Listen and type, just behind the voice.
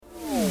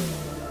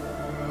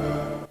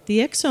The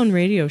X-Zone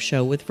Radio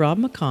Show with Rob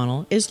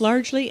McConnell is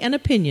largely an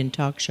opinion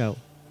talk show.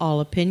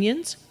 All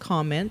opinions,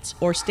 comments,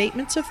 or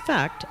statements of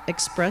fact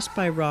expressed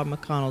by Rob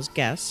McConnell's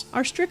guests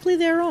are strictly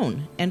their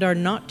own and are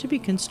not to be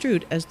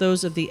construed as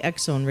those of the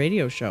X-Zone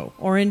Radio Show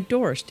or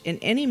endorsed in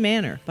any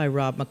manner by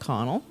Rob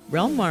McConnell,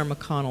 Relmar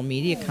McConnell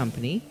Media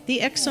Company,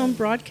 the X-Zone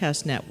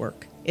Broadcast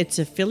Network, its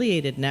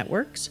affiliated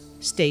networks,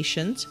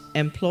 stations,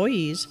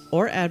 employees,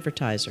 or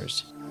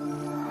advertisers.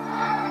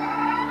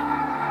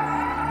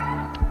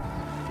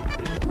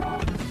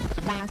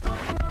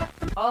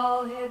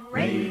 All Hit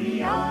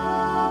Radio.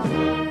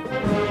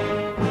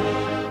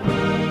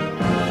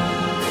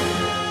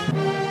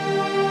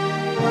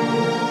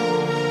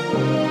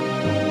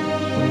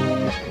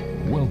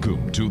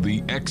 Welcome to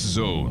the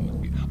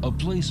X-Zone, a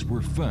place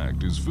where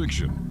fact is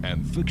fiction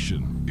and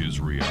fiction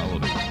is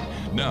reality.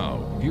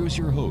 Now, here's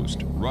your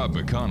host, Rob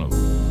McConnell.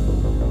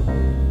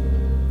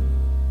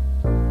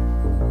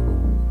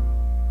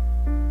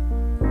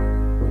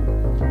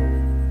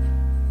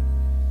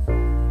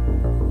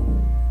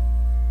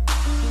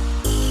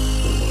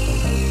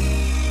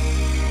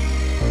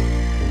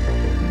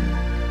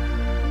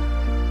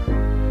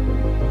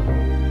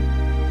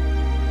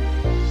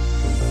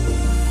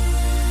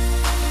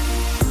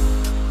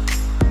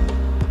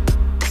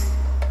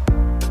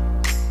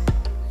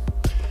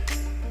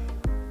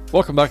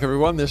 Welcome back,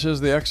 everyone. This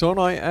is the X-Zone.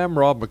 I am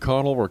Rob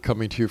McConnell. We're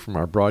coming to you from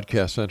our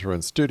broadcast center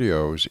and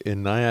studios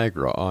in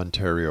Niagara,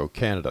 Ontario,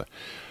 Canada.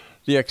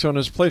 The X-Zone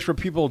is a place where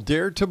people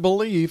dare to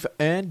believe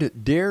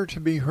and dare to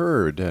be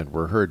heard. And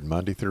we're heard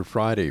Monday through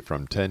Friday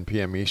from 10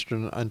 p.m.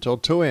 Eastern until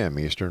 2 a.m.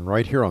 Eastern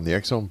right here on the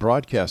X-Zone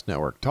Broadcast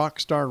Network,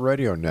 Talkstar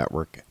Radio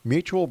Network,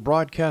 Mutual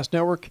Broadcast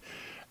Network,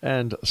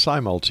 and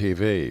Simul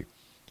TV.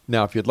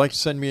 Now, if you'd like to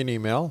send me an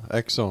email,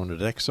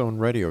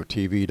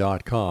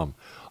 xzone@xzoneradiotv.com.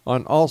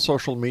 On all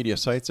social media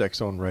sites,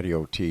 X-Zone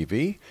Radio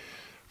TV.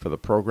 For the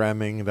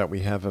programming that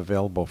we have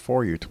available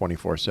for you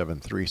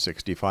 24/7,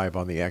 365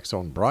 on the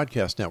X-Zone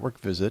Broadcast Network,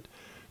 visit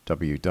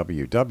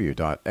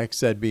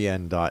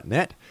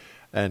www.xzbn.net.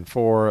 And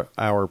for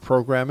our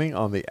programming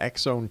on the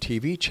X-Zone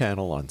TV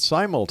channel on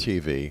Simul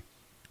TV,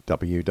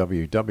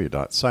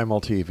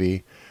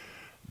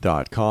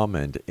 www.simultv.com.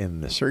 And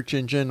in the search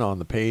engine on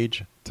the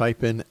page,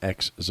 type in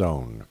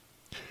X-Zone.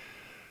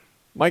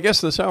 My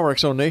guest this hour,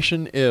 X-Zone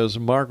Nation, is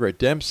Margaret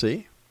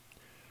Dempsey.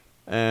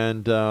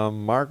 And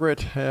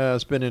Margaret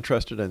has been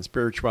interested in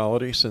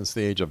spirituality since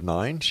the age of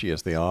 9. She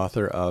is the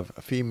author of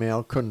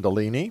Female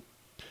Kundalini,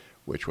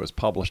 which was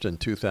published in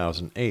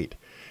 2008.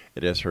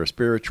 It is her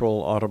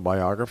spiritual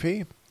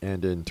autobiography.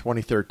 And in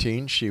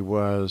 2013, she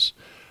was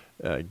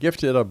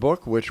gifted a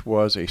book which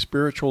was a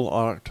spiritual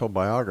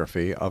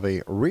autobiography of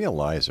a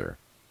realizer.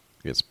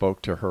 It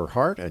spoke to her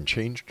heart and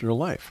changed her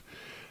life.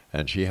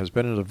 And she has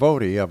been a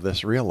devotee of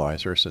this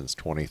realizer since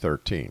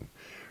 2013.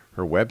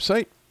 Her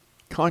website,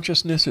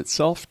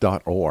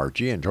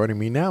 consciousnessitself.org. And joining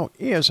me now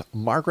is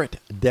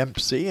Margaret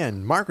Dempsey.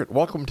 And Margaret,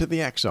 welcome to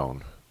the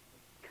X-Zone.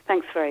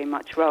 Thanks very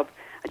much, Rob.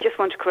 I just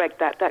want to correct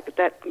that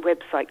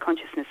website,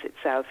 Consciousness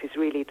Itself, is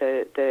really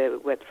the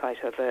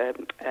website of a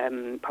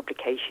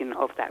publication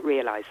of that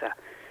realizer.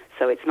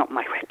 So it's not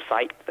my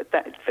website, but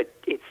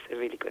it's a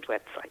really good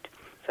website.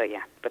 So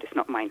yeah, but it's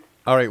not mine.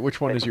 All right,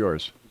 which one is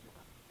yours?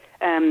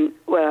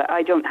 Well,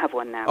 I don't have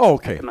one now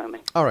at the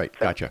moment. All right, so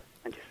gotcha.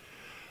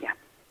 Yeah.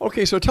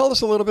 Okay, so tell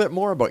us a little bit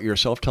more about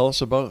yourself. Tell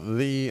us about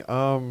the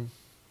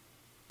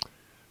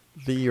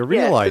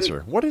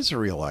realizer. What is a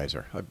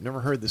realizer? I've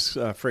never heard this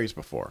phrase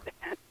before.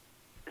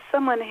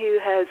 Someone who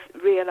has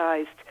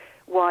realized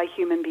why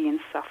human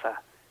beings suffer.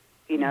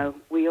 You know,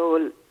 we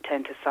all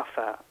tend to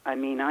suffer. I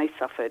mean, I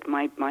suffered.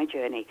 My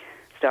journey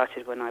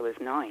started when I was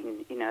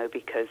 9,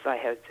 because I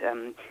had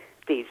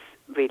these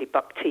really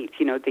buck teeth,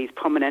 these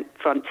prominent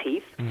front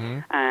teeth,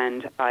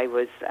 and I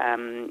was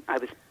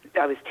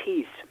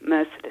teased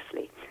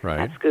mercilessly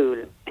at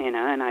school,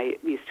 and I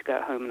used to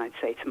go home and I'd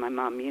say to my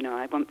mum,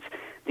 I want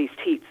these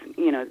teeth,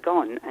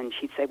 gone, and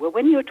she'd say, well,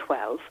 when you're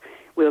 12,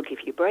 we'll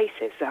give you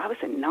braces. So I was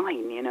at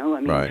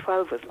 9,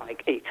 12 was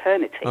like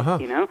eternity,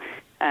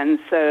 and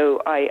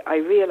so I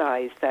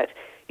realized that,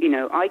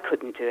 I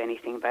couldn't do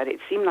anything about it.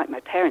 It seemed like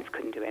my parents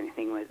couldn't do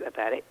anything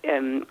about it.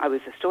 I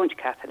was a staunch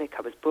Catholic.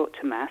 I was brought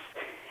to Mass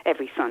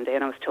every Sunday,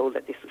 and I was told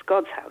that this was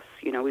God's house.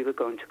 We were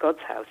going to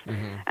God's house.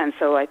 And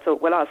so I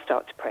thought, well, I'll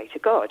start to pray to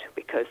God,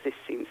 because this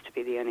seems to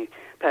be the only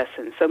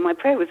person. So my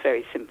prayer was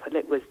very simple.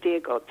 It was, dear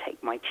God,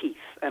 take my teeth.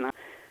 And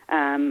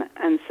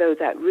so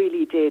that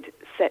really did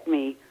set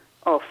me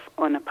off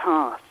on a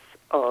path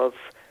of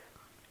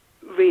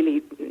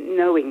really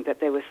knowing that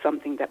there was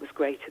something that was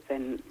greater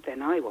than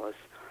I was.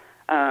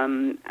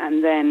 And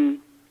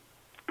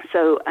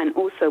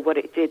also what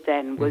it did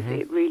then was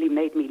it really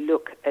made me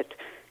look at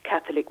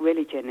Catholic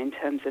religion in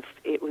terms of,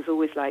 it was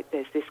always like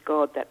there's this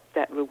God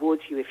that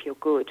rewards you if you're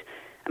good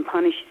and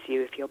punishes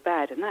you if you're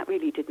bad, and that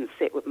really didn't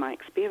sit with my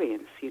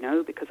experience,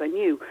 because I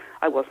knew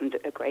I wasn't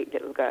a great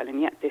little girl,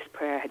 and yet this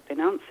prayer had been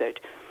answered.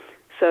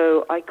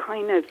 So I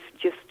kind of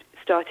just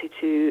started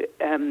to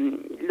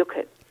look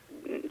at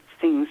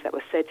things that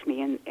were said to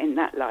me in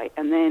that light,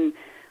 and then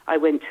I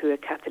went to a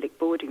Catholic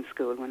boarding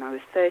school when I was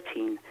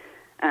 13,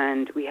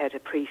 and we had a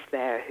priest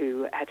there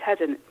who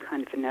had a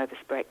kind of a nervous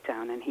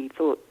breakdown, and he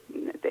thought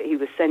that he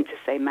was sent to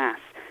say Mass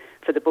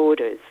for the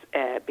boarders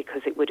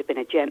because it would have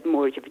been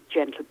more of a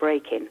gentle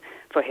break-in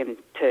for him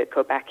to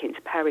go back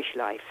into parish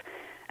life.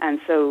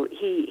 And so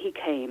he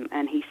came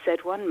and he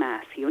said one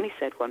Mass. He only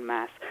said one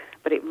Mass,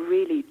 but it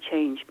really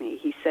changed me.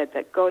 He said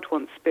that God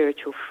wants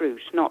spiritual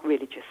fruit, not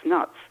religious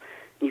nuts.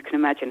 You can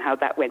imagine how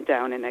that went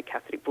down in a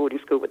Catholic boarding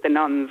school with the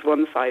nuns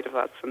one side of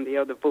us and the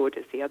other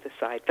boarders the other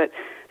side. But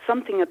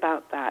something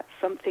about that,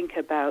 something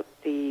about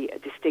the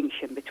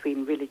distinction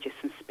between religious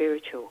and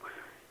spiritual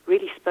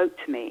really spoke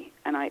to me.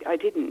 And I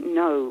didn't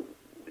know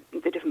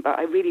the difference, but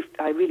I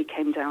really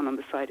came down on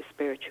the side of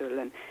spiritual.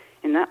 And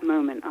in that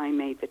moment, I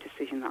made the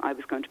decision that I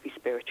was going to be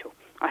spiritual.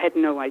 I had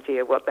no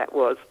idea what that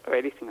was or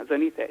anything. I was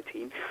only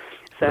 13.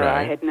 So right.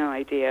 I had no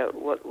idea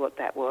what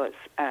that was.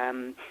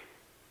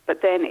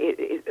 But then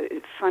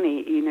it's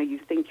funny, you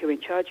think you're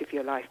in charge of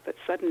your life, but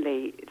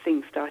suddenly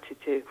things started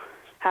to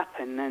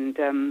happen. And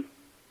then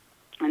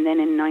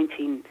in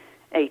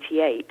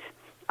 1988,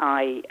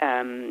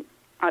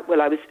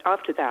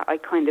 after that, I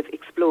kind of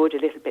explored a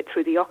little bit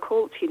through the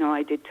occult.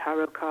 I did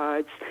tarot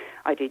cards,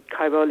 I did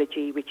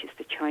chirology, which is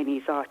the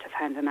Chinese art of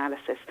hand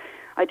analysis.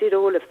 I did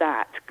all of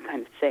that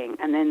kind of thing.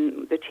 And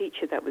then the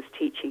teacher that was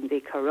teaching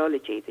the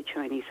chirology, the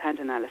Chinese hand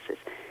analysis,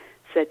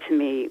 said to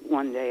me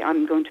one day,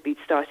 I'm going to be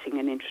starting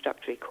an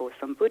introductory course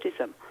on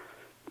Buddhism.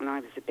 And I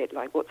was a bit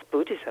like, what's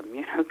Buddhism?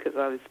 Because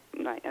I was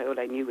like, all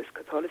I knew was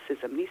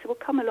Catholicism. And he said, well,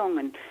 come along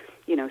and,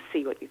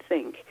 see what you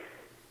think.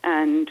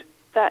 And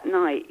that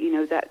night,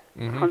 that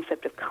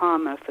concept of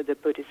karma for the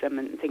Buddhism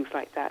and things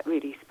like that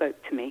really spoke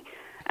to me.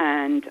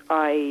 And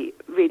I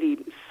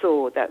really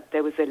saw that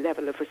there was a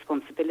level of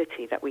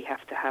responsibility that we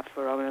have to have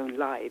for our own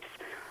lives.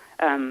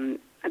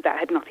 That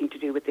had nothing to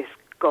do with this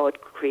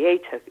God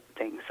creator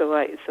thing. So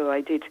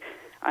I did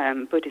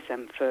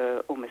Buddhism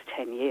for almost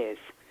 10 years.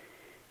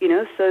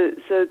 So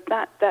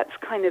that's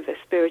kind of a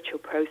spiritual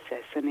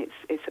process, and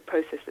it's a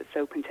process that's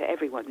open to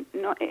everyone.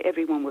 Not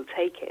everyone will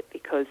take it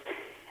because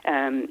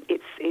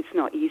it's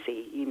not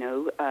easy,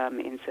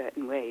 in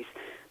certain ways,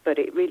 but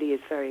it really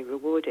is very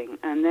rewarding.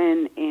 And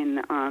then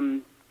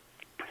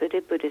so I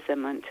did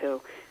Buddhism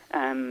until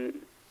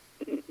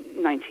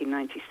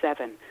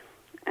 1997,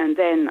 and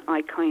then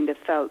I kind of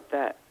felt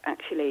that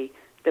actually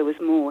there was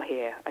more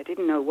here. I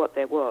didn't know what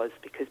there was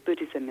because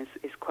Buddhism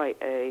is quite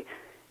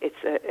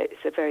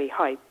it's a very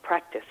high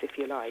practice, if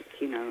you like,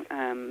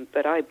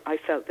 but I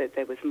felt that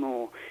there was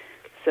more.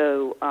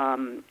 So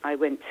I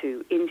went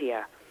to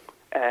India,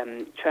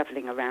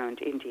 traveling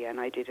around India, and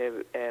I did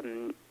a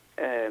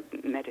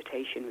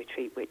meditation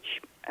retreat,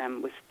 which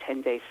was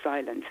 10 days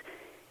silent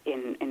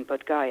in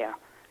Bodh Gaya,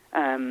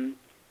 and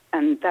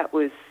that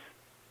was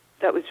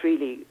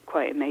really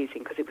quite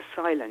amazing because it was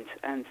silent,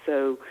 and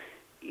so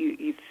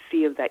you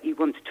feel that you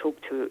want to talk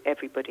to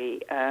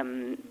everybody,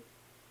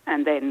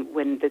 and then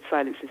when the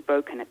silence is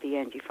broken at the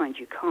end, you find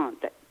you can't,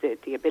 that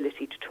the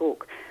ability to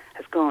talk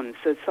has gone.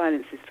 So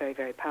silence is very,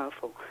 very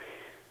powerful.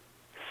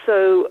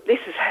 So this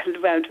is a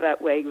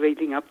roundabout way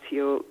leading up to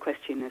your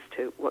question as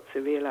to what's a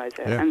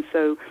realizer. Yeah. And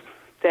so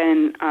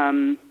then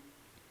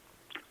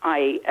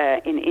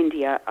in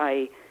India,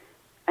 I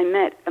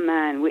met a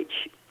man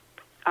which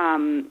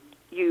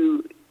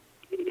he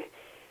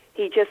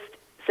just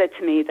said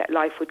to me that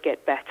life would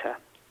get better,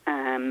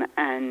 and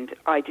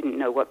I didn't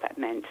know what that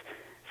meant.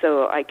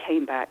 So I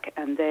came back,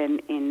 and then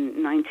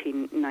in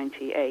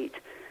 1998,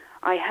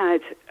 I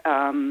had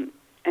an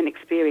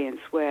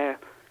experience where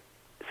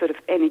sort of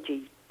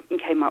energy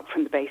came up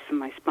from the base of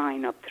my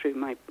spine up through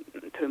my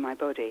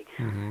body.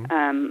 Mm-hmm.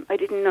 I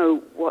didn't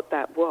know what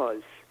that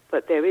was,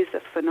 but there is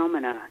a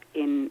phenomena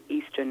in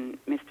Eastern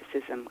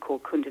mysticism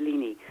called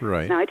Kundalini.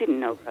 Right. Now, I didn't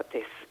know about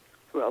this,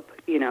 Rob.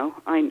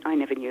 I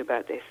never knew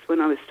about this. When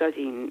I was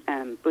studying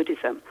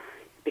Buddhism,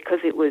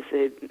 because it was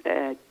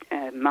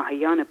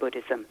Mahayana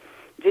Buddhism,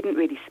 didn't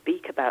really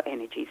speak about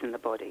energies in the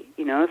body.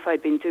 If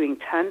I'd been doing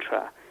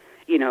Tantra,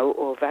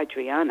 or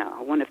Vajrayana,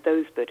 or one of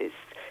those Buddhist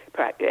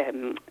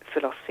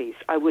philosophies,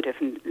 I would have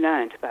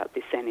learned about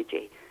this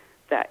energy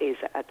that is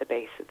at the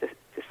base of the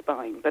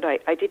spine. But I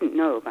didn't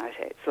know about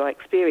it, so I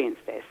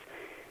experienced this.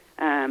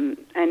 And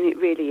it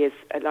really is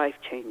a life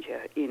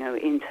changer,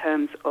 in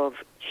terms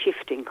of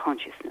shifting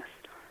consciousness.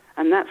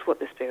 And that's what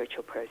the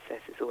spiritual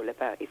process is all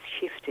about. It's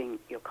shifting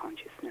your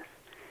consciousness.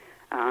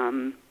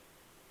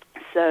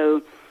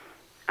 So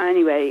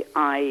anyway,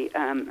 I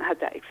had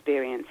that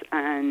experience,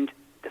 and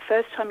the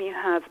first time you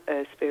have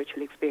a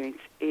spiritual experience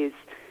it's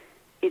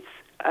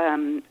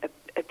a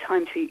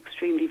time to be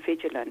extremely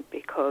vigilant,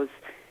 because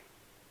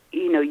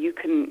you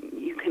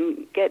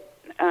can get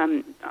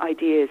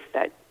ideas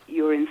that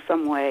you're in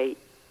some way,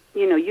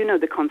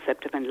 the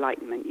concept of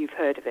enlightenment. You've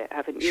heard of it,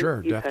 haven't you?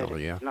 Sure, You've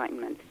definitely, heard of yeah.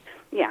 Enlightenment.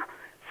 Yeah.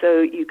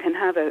 So you can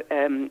have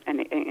an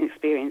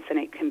experience, and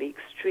it can be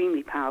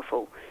extremely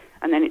powerful.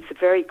 And then it's a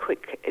very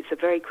quick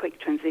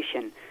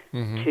transition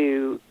Mm-hmm.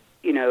 to,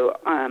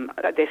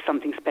 there's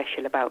something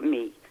special about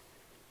me,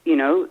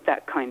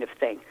 that kind of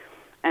thing.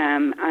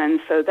 And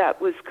so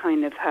that was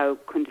kind of how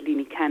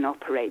Kundalini can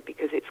operate,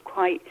 because it's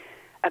quite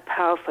a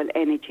powerful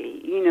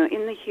energy. You know,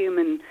 in the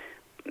human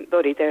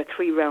body, there are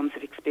three realms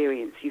of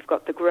experience. You've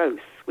got the gross,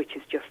 which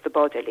is just the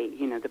bodily,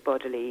 you know, the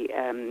bodily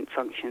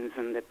functions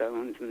and the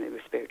bones and the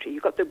respiratory.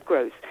 You've got the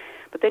gross.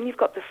 But then you've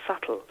got the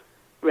subtle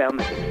realm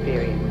of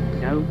experience,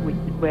 you know,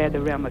 where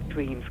the realm of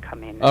dreams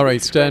come in. All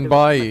right, stand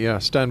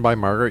by,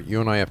 Margaret.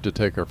 You and I have to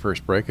take our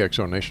first break.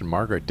 Exonation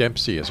Margaret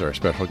Dempsey is our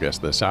special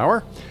guest this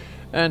hour.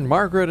 And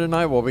Margaret and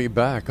I will be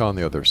back on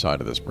the other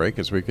side of this break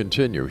as we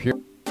continue here.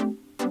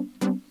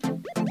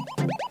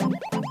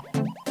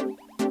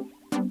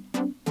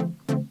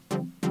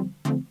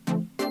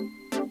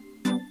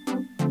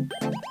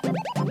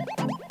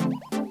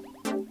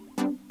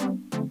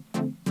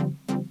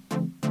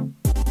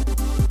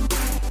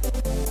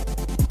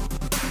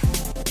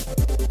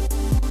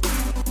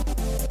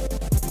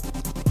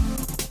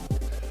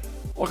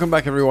 Welcome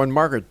back, everyone.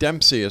 Margaret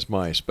Dempsey is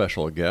my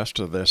special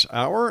guest this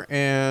hour,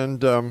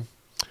 and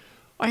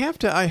I have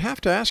to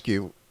ask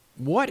you,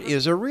 what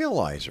is a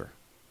realizer?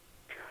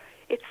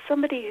 It's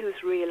somebody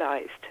who's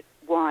realized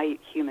why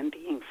human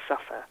beings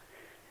suffer.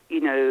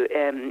 You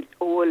know,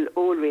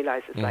 all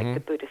realizers, like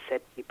the Buddha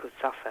said, people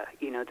suffer.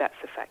 You know, that's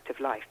a fact of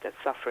life. That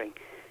suffering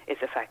is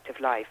a fact of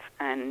life,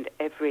 and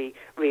every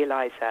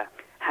realizer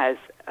has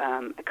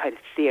a kind of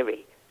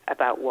theory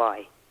about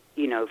why.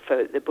 You know,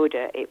 for the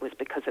Buddha, it was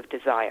because of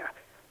desire.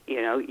 You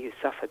know, you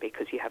suffer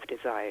because you have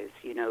desires.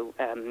 You know,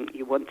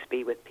 you want to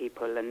be with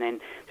people, and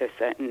then there's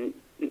certain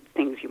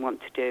things you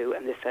want to do,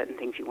 and there's certain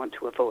things you want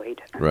to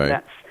avoid. And right.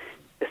 That's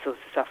the source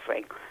of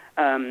suffering.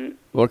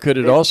 Well, could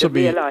it also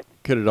be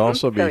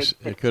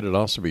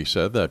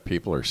said that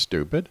people are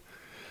stupid?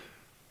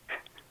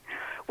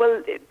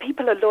 Well,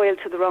 people are loyal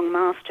to the wrong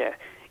master.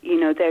 You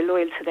know, they're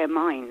loyal to their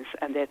minds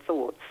and their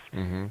thoughts.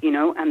 You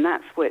know, and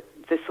that's what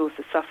the source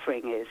of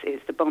suffering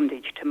is the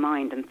bondage to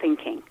mind and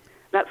thinking.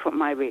 That's what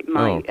my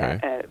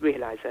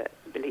realizer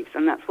believes,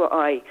 and that's what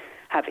I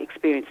have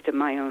experienced in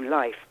my own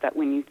life. That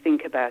when you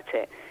think about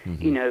it,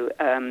 you know,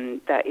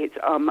 that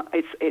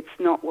it's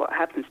not what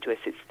happens to us;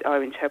 it's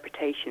our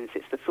interpretations,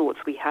 it's the thoughts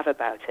we have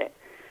about it,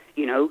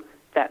 you know,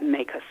 that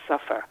make us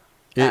suffer.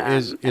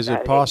 Is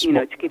it possible? You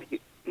know, to give you.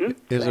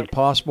 Is it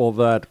possible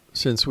that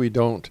since we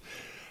don't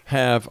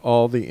have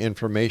all the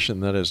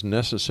information that is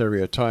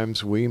necessary, at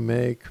times we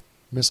make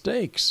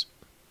mistakes?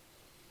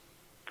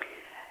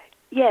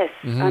 Yes,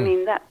 I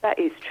mean, that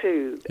is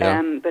true.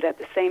 Yeah. But at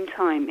the same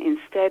time,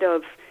 instead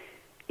of,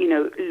 you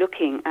know,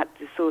 looking at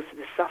the source of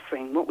the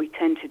suffering, what we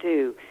tend to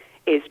do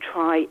is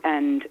try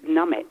and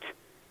numb it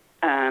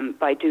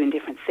by doing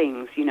different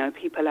things. You know,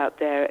 people out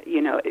there,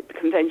 you know,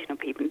 conventional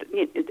people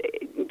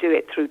do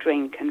it through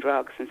drink and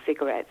drugs and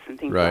cigarettes and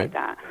things like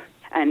that.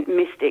 And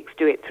mystics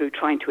do it through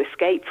trying to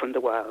escape from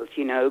the world,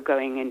 you know,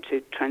 going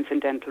into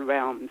transcendental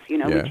realms, you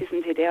know, which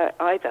isn't it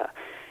either.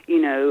 You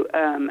know,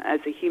 as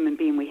a human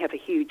being, we have a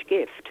huge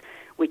gift,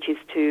 which is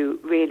to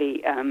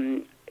really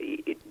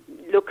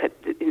look at,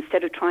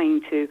 instead of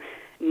trying to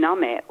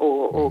numb it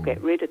or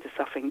get rid of the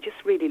suffering, just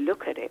really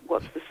look at it.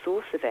 What's the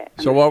source of it?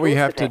 So what we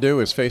have to do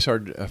is face our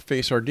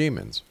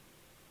demons.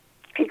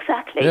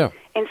 Exactly. Yeah.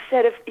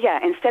 Instead of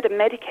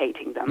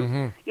medicating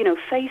them, you know,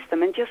 face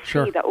them and just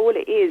see that all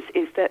it is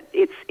that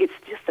it's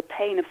just the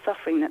pain of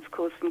suffering that's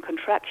caused from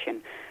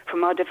contraction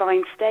from our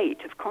divine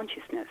state of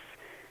consciousness.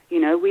 You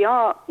know, we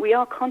are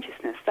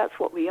consciousness. That's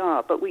what we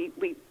are. But we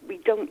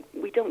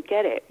don't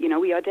get it. You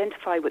know, we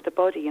identify with the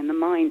body and the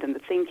mind and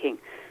the thinking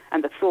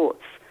and the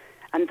thoughts,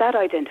 and that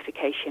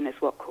identification is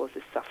what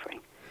causes suffering.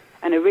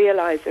 And a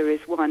realizer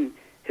is one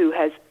who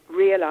has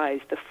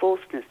realized the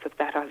falseness of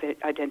that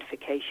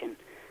identification,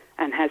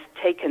 and has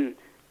taken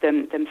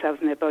themselves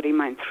and their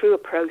body-mind through a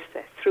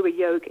process, through a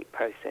yogic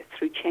process,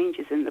 through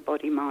changes in the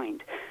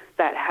body-mind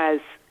that has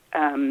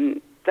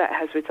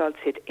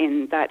resulted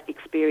in that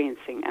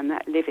experiencing and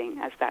that living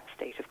as that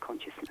state of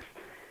consciousness.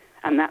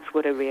 And that's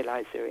what a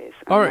realizer is.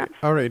 All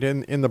right.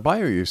 In the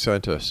bio you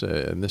sent us,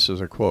 and this is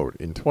a quote,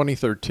 in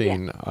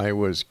 2013, I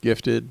was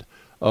gifted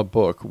a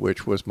book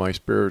which was my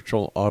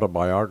spiritual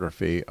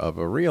autobiography of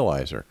a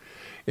realizer.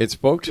 It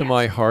spoke to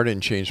my heart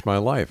and changed my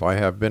life. I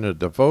have been a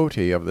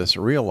devotee of this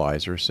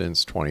realizer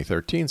since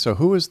 2013. So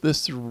who is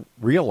this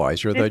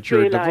realizer that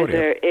you're a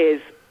devotee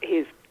of?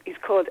 He's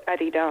called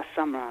Adidas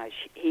Samraj.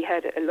 He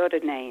had a lot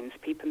of names.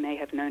 People may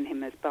have known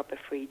him as Baba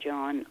Free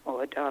John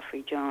or Adar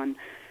Free John.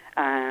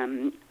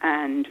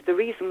 And the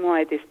reason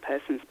why this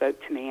person spoke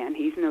to me, and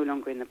he's no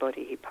longer in the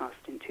body, he passed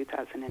in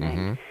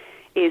 2008,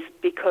 is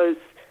because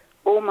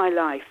all my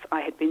life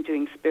I had been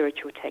doing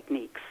spiritual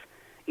techniques.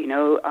 You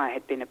know, I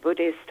had been a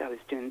Buddhist, I was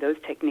doing those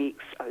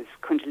techniques, I was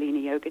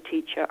Kundalini yoga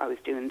teacher, I was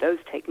doing those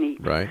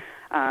techniques. Right.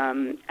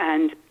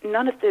 And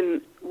none of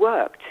them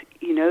worked,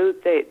 you know,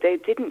 they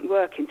didn't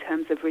work in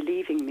terms of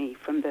relieving me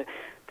from the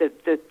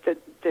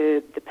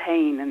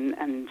pain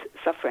and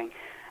suffering.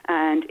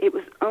 And it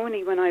was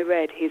only when I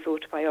read his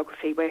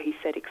autobiography where he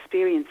said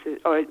experiences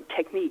or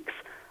techniques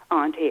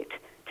aren't it.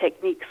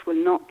 Techniques will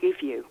not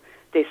give you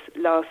this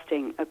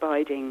lasting,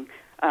 abiding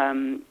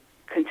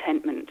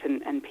contentment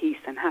and peace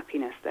and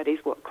happiness. That is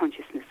what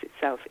consciousness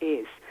itself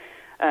is.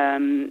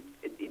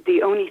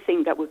 The only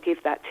thing that will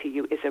give that to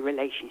you is a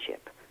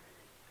relationship.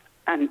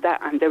 And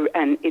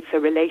it's a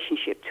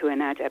relationship to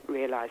an adept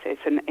realizer.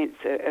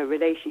 It's a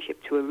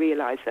relationship to a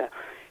realizer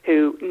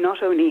who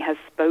not only has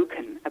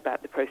spoken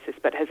about the process,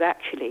 but has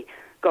actually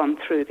gone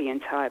through the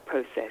entire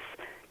process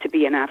to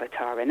be an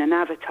avatar. And an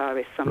avatar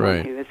is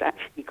someone who has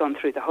actually gone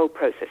through the whole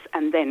process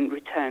and then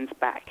returns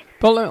back.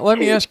 But let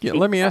me ask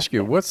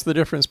you, what's the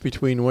difference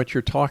between what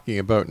you're talking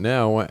about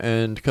now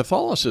and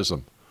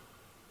Catholicism?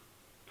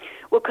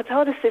 Well,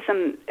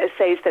 Catholicism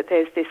says that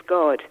there's this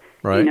God,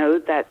 you know,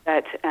 that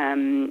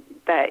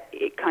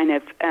it kind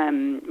of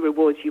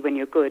rewards you when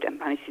you're good and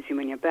punishes you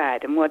when you're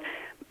bad. And what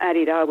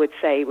Adida would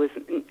say was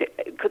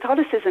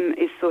Catholicism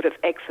is sort of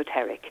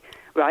exoteric,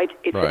 right?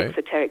 It's an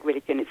exoteric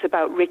religion. It's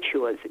about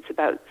rituals. It's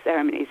about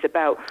ceremonies. It's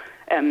about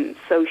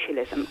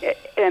socialism.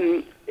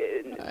 The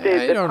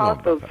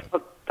path of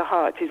the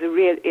heart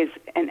is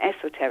an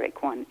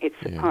esoteric one. It's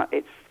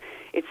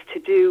to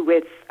do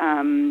with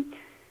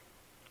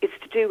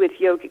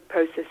yogic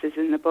processes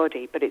in the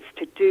body, but it's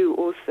to do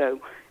also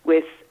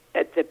with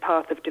the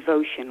path of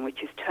devotion,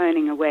 which is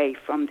turning away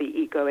from the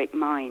egoic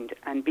mind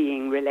and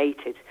being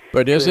related.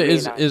 But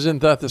isn't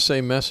that the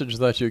same message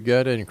that you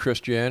get in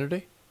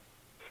Christianity?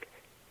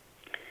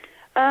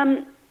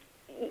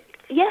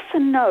 Yes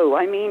and no.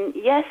 I mean,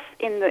 yes,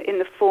 in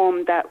the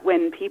form that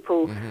when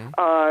people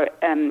are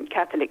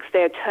Catholics,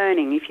 they're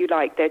turning, if you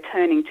like, they're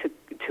turning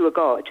to a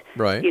God.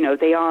 Right. You know,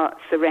 they are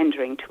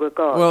surrendering to a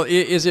God. Well,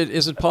 is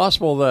it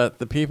possible that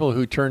the people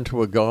who turn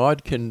to a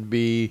God can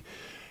be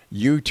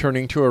you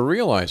turning to a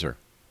realizer?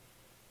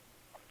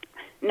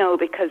 No,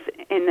 because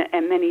in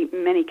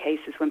many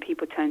cases when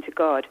people turn to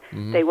God,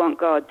 they want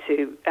God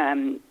to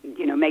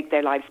make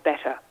their lives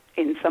better.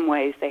 In some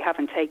ways, they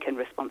haven't taken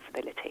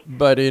responsibility.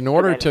 But in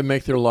order to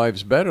make their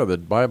lives better, the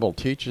Bible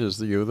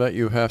teaches you that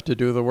you have to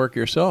do the work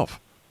yourself.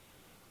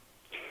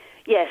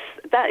 Yes,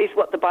 that is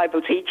what the Bible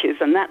teaches,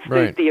 and that's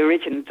the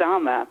original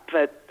Dharma.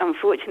 But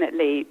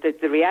unfortunately,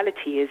 the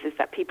reality is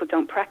that people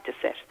don't practice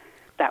it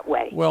that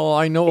way. Well,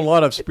 I know a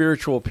lot of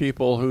spiritual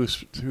people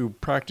who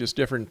practice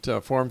different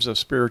forms of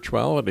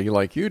spirituality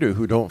like you do,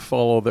 who don't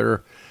follow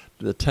the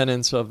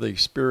tenets of the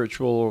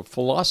spiritual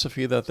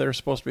philosophy that they're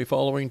supposed to be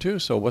following too.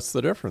 So what's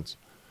the difference?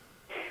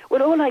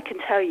 Well, all I can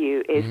tell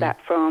you is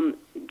that from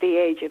the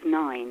age of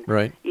 9,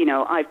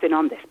 I've been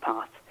on this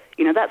path.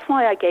 You know, that's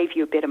why I gave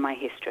you a bit of my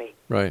history.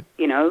 Right.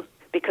 You know,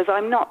 because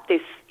I'm not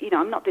this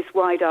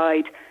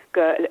wide-eyed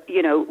girl,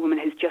 woman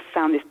who's just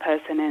found this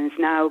person and is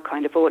now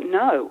kind of,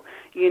 no.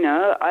 You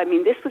know, I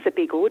mean, this was a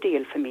big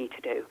ordeal for me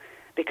to do.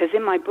 Because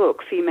in my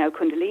book, Female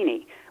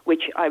Kundalini,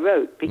 which I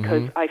wrote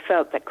because I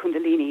felt that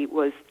Kundalini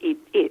was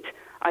it.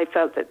 I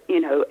felt that,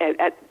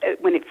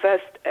 when it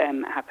first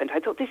happened, I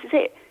thought, this is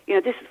it. You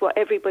know, this is what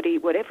every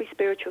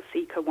spiritual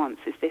seeker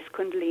wants, is this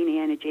Kundalini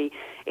energy.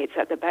 It's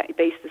at the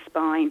base of the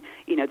spine.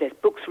 You know, there's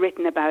books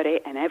written about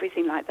it and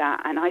everything like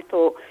that. And I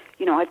thought,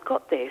 I've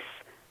got this.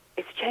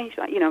 It's changed,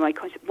 my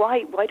conscience.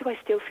 Why do I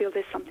still feel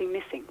there's something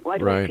missing? Why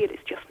do I feel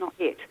it's just not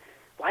it?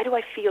 Why do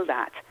I feel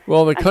that?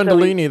 Well, the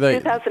Kundalini... So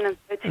in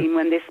 2013,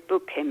 when this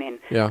book came in,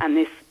 and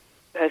this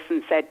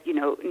person said,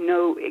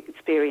 no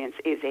experience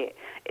is it.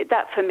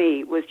 That for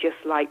me was just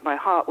like my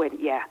heart went,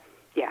 yeah.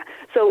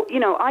 So,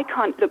 I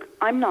can't, look,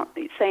 I'm not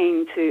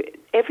saying to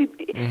every,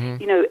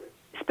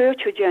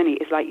 spiritual journey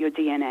is like your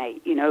DNA,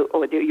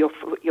 or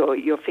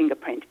your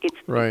fingerprint. It's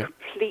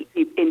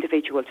completely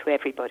individual to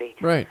everybody.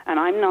 Right. And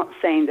I'm not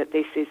saying that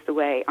this is the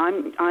way.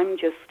 I'm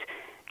just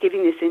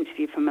giving this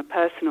interview from a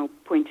personal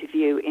point of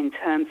view in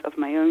terms of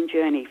my own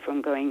journey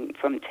from going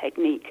from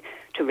technique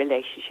to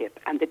relationship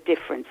and the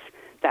difference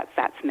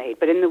that's made.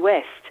 But in the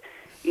West,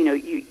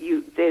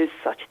 there's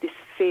such this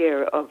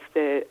fear of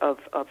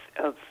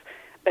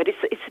but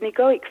it's an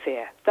egoic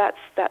fear.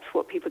 That's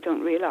what people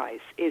don't realize,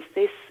 is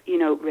this,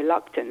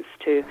 reluctance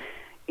to,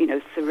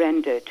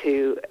 surrender,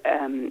 to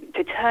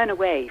turn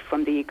away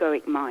from the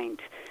egoic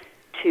mind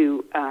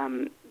to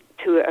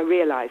a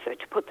realizer,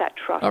 to put that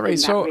trust in that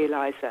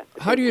realizer.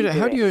 How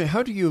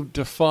do you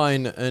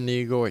define an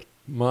egoic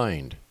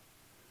mind?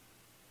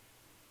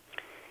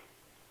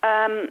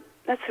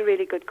 That's a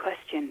really good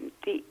question.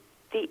 The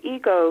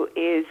ego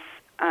is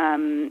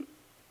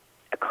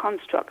a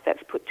construct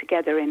that's put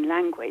together in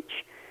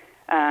language,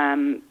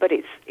 but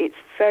it's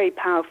very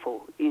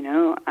powerful,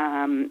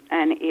 and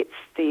it's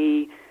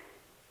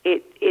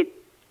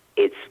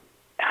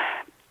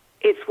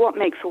what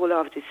makes all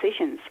our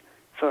decisions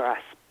for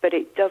us. But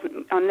it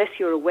doesn't, unless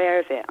you're aware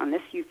of it,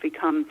 unless you've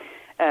become,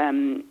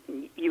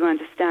 you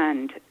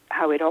understand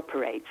how it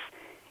operates.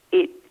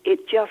 It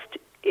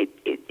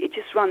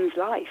just runs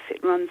life.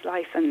 It runs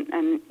life,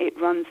 and it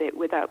runs it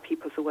without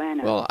people's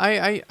awareness. Well,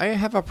 I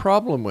have a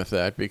problem with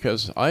that,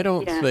 because I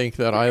don't think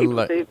that I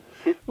let.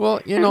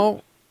 Well,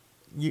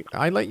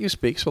 I let you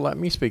speak, so let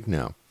me speak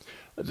now.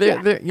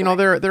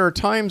 There are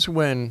times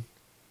when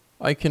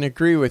I can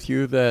agree with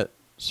you that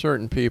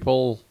certain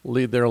people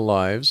lead their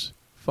lives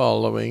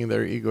following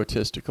their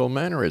egotistical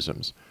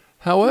mannerisms.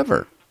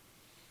 However,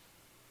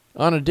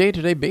 on a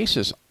day-to-day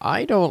basis,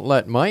 I don't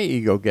let my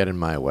ego get in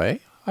my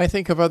way. I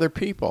think of other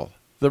people,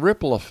 the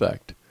ripple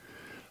effect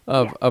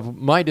of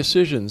my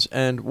decisions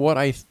and what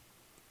I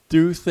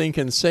do, think,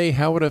 and say,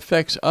 how it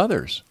affects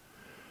others.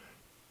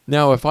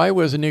 Now, if I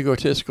was an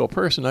egotistical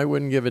person, I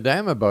wouldn't give a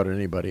damn about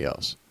anybody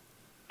else.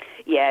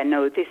 Yeah,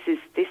 no, this is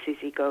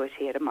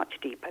egoity at a much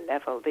deeper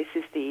level. This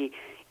is the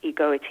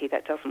egoity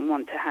that doesn't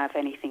want to have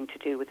anything to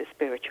do with the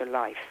spiritual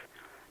life.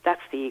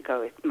 That's the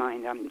egoic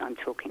mind I'm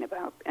talking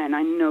about. And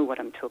I know what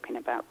I'm talking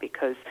about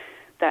because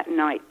that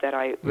night that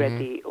I read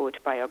the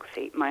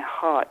autobiography, my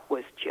heart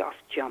was just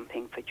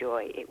jumping for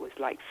joy. It was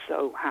like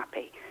so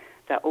happy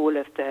that all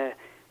of the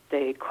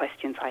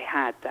questions I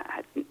had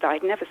that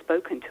I'd never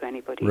spoken to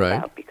anybody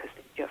about because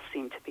they just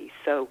seemed to be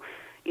so,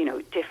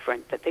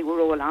 different, that they were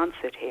all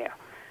answered here.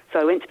 So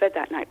I went to bed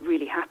that night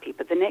really happy.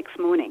 But the next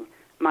morning,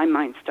 my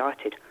mind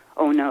started,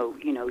 oh no,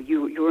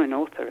 you're an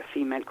author of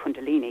female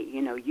Kundalini.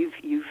 You've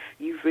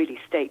really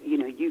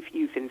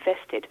you've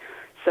invested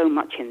so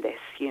much in this.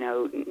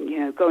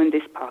 Going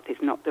this path is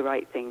not the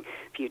right thing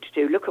for you to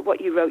do. Look at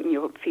what you wrote in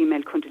your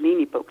female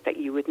Kundalini book, that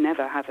you would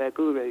never have a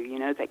guru.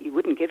 That you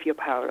wouldn't give your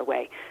power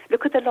away.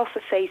 Look at the loss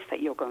of faith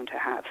that you're going to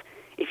have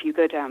if you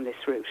go down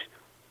this route.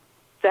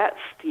 That's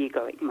the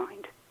egoic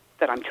mind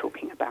that I'm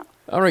talking about.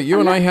 All right, you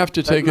and I have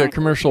to take a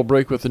commercial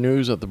break with the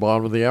news at the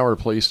bottom of the hour.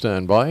 Please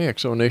stand by.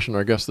 Exo Nation,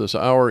 our guest this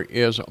hour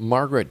is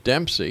Margaret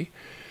Dempsey.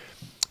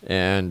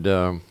 And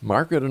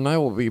Margaret and I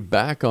will be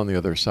back on the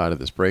other side of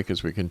this break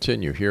as we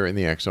continue here in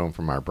the X Zone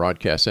from our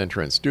broadcast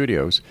center and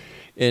studios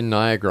in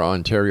Niagara,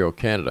 Ontario,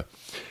 Canada.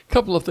 A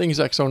couple of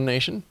things, X Zone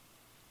Nation.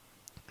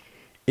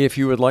 If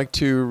you would like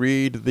to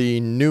read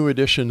the new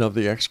edition of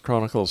the X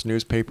Chronicles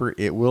newspaper,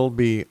 it will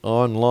be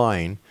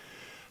online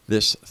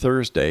this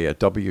Thursday at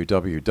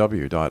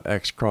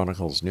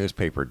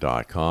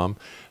www.xchroniclesnewspaper.com.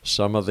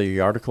 Some of the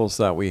articles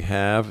that we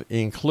have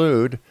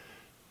include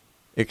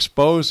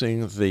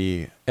exposing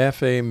the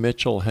F.A.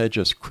 Mitchell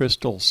Hedges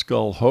crystal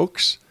skull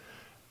hoax,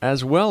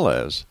 as well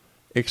as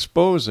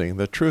exposing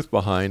the truth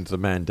behind the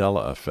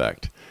Mandela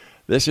effect.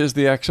 This is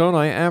the X Zone.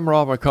 I am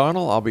Rob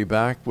McConnell. I'll be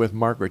back with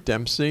Margaret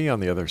Dempsey on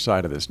the other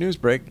side of this news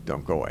break.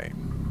 Don't go away.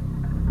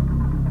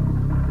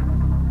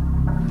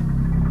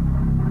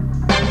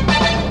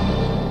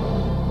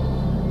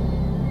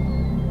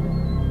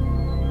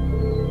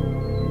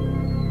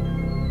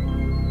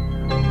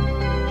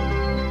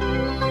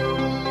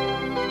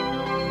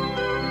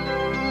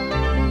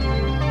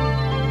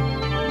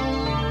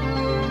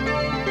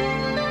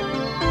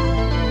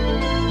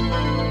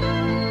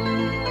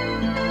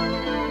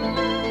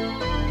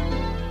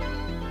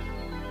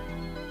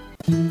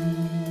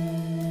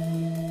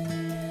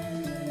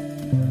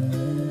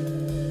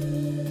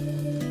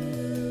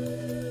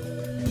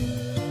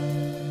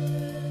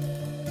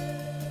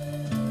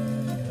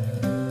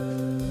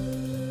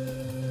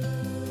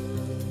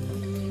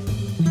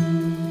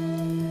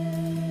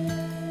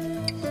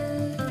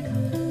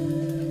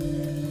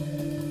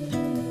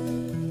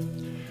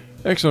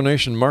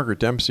 Exonation, Margaret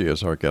Dempsey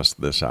is our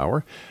guest this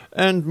hour.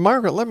 And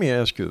Margaret, let me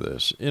ask you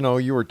this.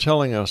 You were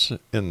telling us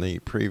in the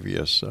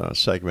previous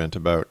segment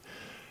about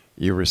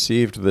you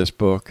received this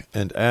book,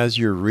 and as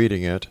you're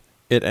reading it,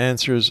 it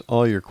answers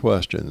all your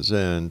questions,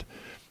 and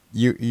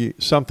you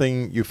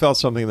felt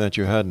something that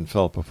you hadn't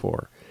felt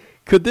before.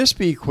 Could this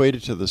be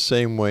equated to the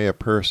same way a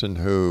person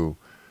who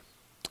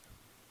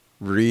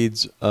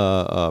reads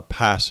a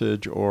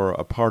passage or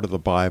a part of the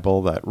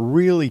Bible that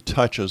really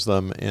touches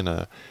them in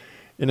a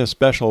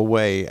special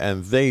way,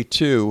 and they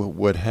too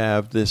would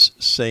have this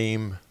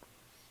same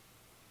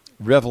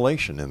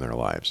revelation in their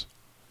lives?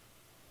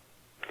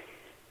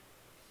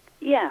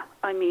 Yeah,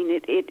 I mean,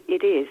 it is.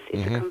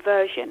 It's a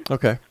conversion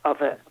of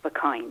a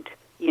kind,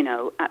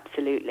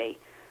 absolutely.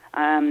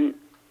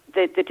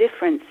 The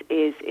difference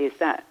is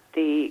that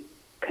the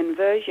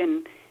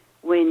conversion,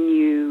 when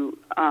you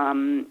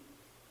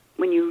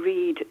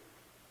read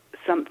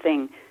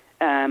something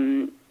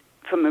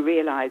from a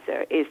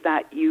realizer, is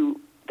that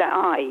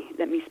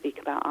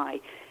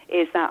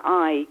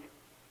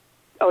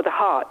the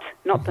heart,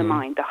 not the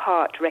mind, the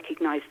heart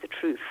recognized the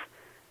truth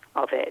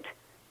of it.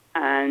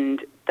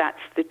 And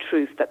that's the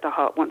truth that the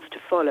heart wants to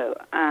follow.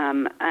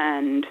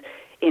 And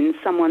in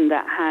someone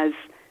that has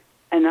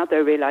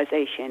another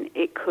realization,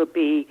 it could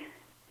be,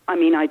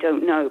 I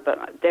don't know,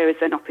 but there's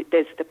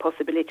the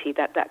possibility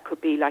that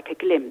could be like a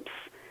glimpse,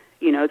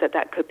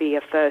 that could be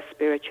a first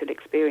spiritual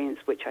experience,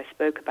 which I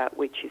spoke about,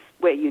 which is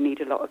where you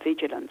need a lot of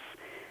vigilance,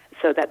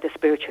 so that the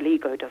spiritual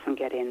ego doesn't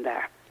get in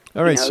there.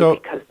 All right,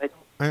 because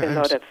there's a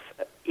lot of,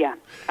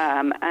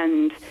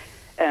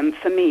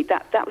 for me,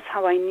 that was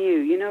how I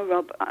knew,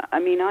 Rob.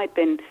 I've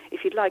been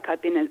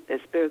a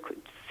spiritual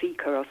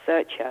seeker or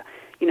searcher,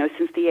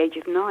 since the age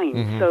of 9.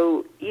 Mm-hmm.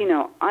 So,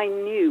 I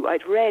knew,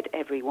 I'd read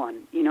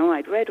everyone,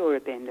 I'd read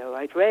Aurobindo,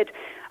 I'd read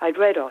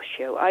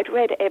Osho, I'd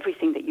read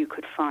everything that you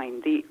could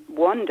find. The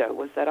wonder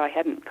was that I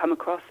hadn't come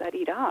across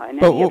Adida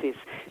and any of his.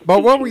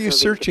 But what were you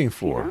searching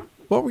for?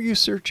 What were you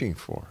searching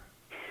for?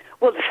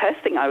 Well, the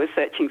first thing I was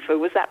searching for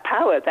was that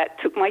power that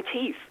took my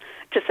teeth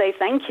to say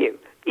thank you,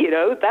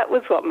 That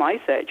was what my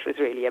search was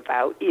really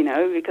about,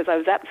 because I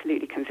was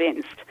absolutely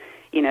convinced,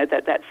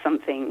 that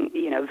something,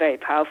 very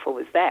powerful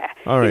was there.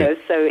 All right.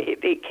 So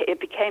it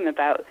became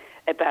about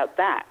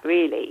that,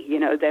 really.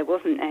 There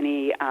wasn't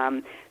any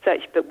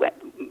search,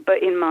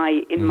 but in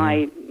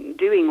my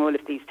doing all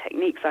of these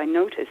techniques, I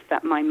noticed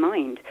that my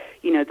mind,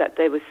 that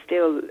there was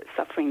still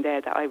suffering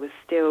there, that I was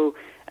still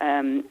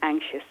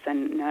anxious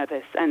and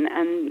nervous,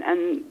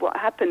 and what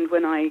happened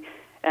when I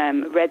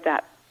read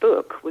that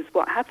book was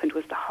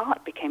the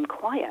heart became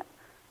quiet.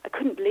 I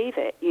couldn't believe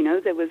it.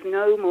 There was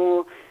no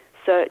more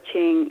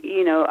searching.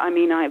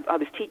 I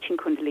was teaching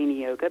Kundalini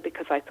yoga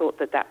because I thought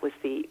that was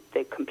the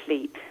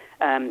complete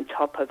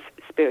top of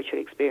spiritual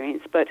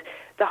experience, but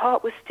the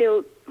heart was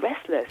still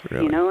restless,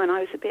 Really? and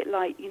I was a bit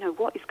like,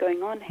 what is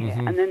going on here?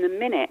 And then the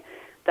minute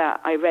that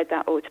I read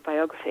that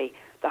autobiography,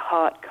 the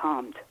heart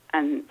calmed,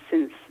 and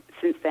since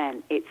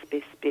then it's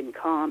been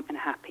calm and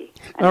happy.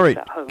 And All it's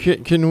right. at home.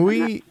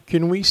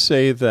 Can we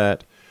say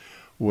that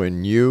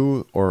when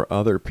you or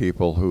other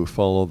people who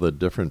follow the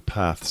different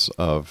paths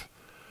of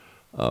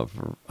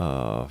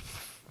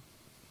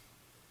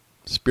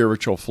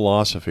spiritual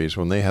philosophies,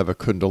 when they have a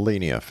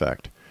Kundalini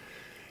effect,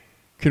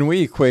 can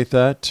we equate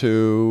that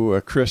to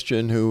a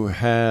Christian who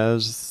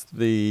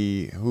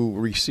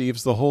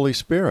receives the Holy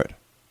Spirit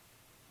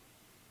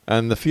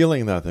and the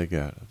feeling that they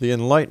get, the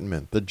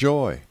enlightenment, the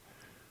joy?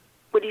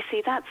 Well, you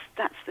see, that's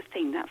the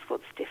thing. That's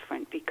what's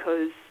different,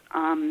 because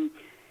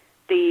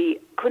the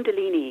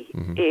Kundalini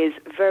is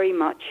very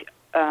much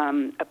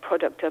a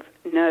product of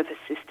nervous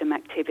system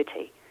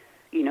activity.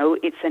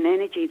 It's an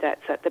energy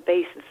that's at the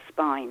base of the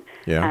spine.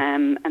 Yeah.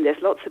 And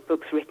there's lots of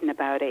books written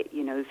about it.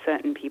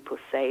 Certain people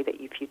say that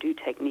if you do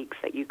techniques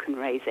that you can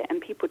raise it,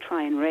 and people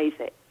try and raise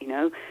it,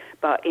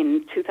 But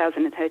in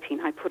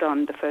 2013, I put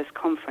on the first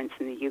conference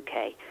in the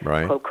UK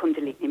called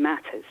Kundalini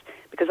Matters,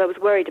 because I was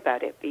worried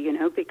about it,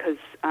 because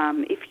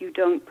if you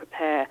don't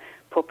prepare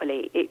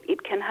properly,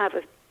 it can have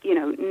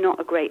not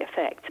a great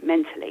effect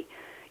mentally,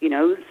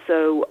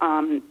 So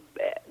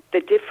the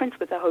difference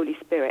with the Holy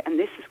Spirit, and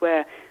this is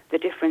where the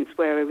difference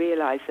where a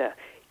realizer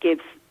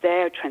gives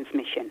their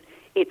transmission,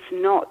 it's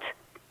not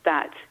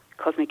that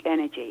cosmic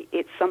energy.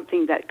 It's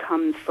something that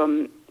comes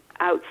from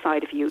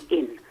outside of you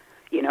in,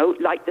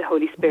 like the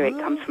Holy Spirit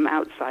comes from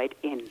outside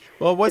in.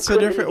 Well, what's the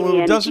difference? Well,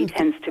 energy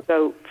tends to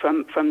go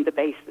from the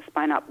base of the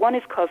spine up. One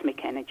is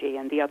cosmic energy,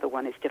 and the other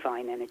one is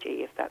divine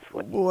energy, if that's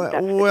what...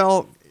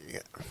 Well,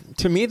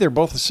 to me, they're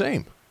both the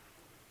same.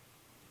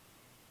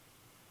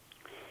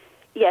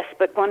 Yes,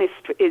 but one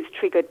is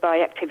triggered by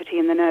activity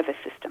in the nervous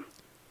system,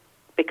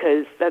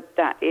 because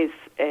that is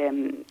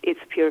it's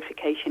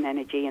purification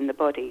energy in the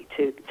body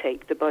to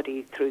take the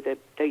body through the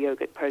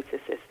yogic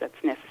processes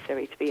that's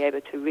necessary to be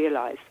able to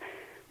realize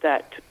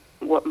that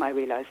what my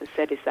realizer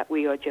said is that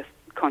we are just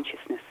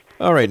consciousness.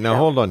 All right, now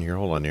hold on here.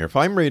 If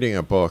I'm reading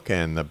a book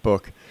and the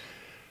book,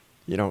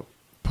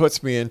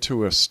 puts me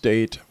into a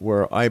state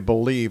where I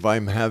believe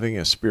I'm having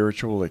a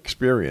spiritual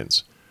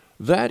experience,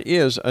 that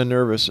is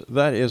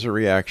a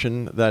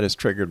reaction that is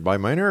triggered by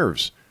my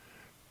nerves.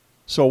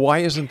 So why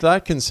isn't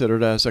that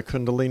considered as a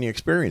Kundalini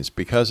experience?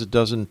 Because it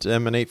doesn't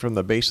emanate from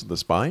the base of the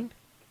spine?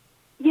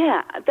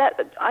 Yeah,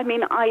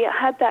 I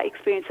had that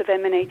experience of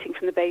emanating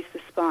from the base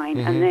of the spine,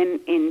 and then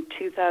in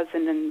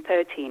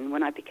 2013,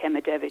 when I became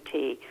a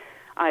devotee,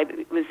 I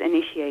was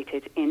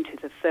initiated into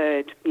the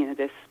third.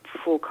 There's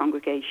 4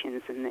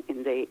 congregations in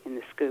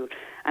the school,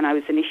 and I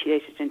was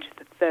initiated into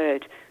the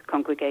third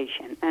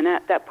congregation. And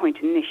at that point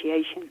in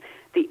initiation,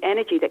 the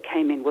energy that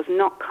came in was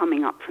not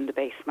coming up from the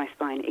base of my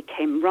spine. It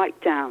came right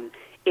down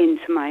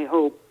into my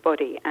whole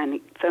body, and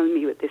it filled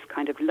me with this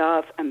kind of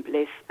love and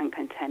bliss and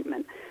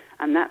contentment.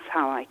 And that's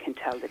how I can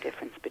tell the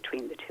difference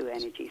between the two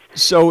energies.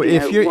 So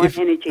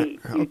energy,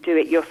 you do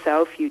it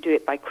yourself, you do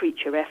it by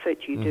creature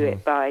effort, you do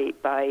it by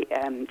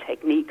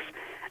techniques,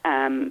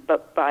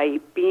 but by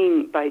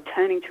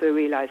turning to a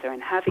realizer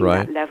and having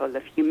that level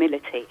of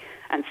humility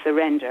and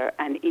surrender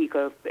and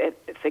ego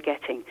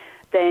forgetting,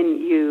 then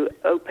you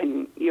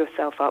open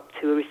yourself up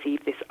to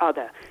receive this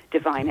other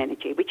divine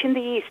energy, which in the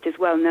East is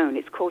well known.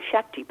 It's called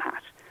Shakti,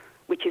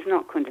 which is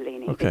not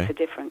Kundalini. Okay. It's a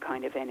different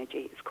kind of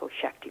energy. It's called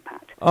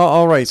Shaktipat.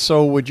 All right.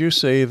 So would you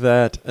say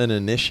that an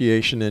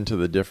initiation into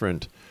the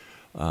different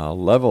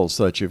levels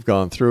that you've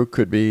gone through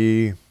could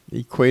be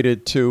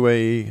equated to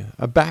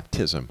a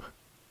baptism?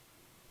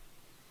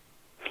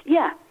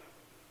 Yeah.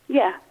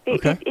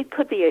 Okay. It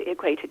could be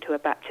equated to a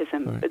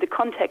baptism. Right. But the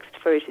context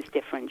for it is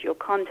different. Your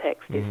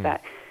context is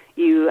that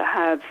you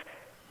have,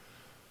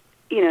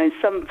 in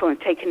some form,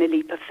 taken a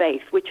leap of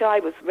faith, which I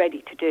was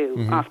ready to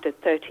do after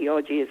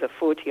 30-odd years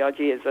or 40-odd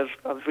years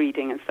of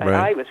reading and stuff.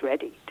 Right. I was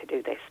ready to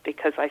do this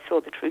because I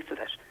saw the truth of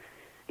it,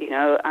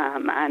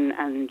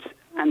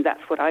 and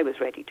that's what I was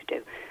ready to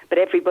do. But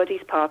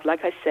everybody's path,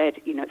 like I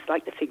said, it's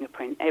like the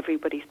fingerprint.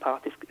 Everybody's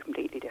path is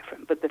completely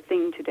different. But the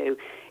thing to do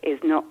is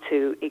not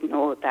to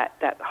ignore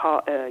that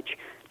heart urge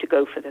to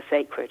go for the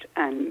sacred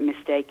and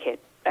mistake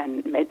it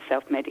and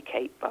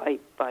self-medicate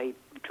by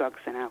drugs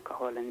and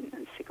alcohol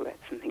and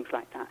cigarettes and things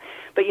like that.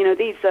 But,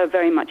 these are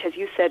very much, as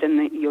you said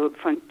in your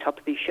top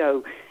of the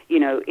show,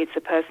 it's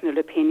a personal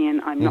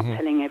opinion. I'm not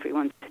telling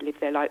everyone to live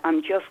their life.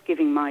 I'm just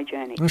giving my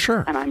journey. Oh,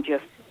 sure. And I'm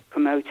just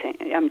promoting.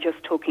 I'm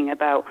just talking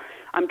about,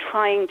 I'm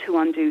trying to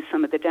undo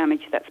some of the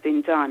damage that's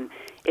been done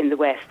in the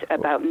West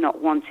about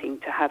not wanting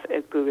to have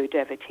a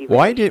guru-devotee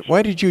relationship.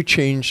 Why did you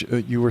change?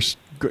 You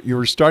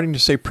were starting to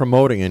say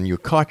promoting, and you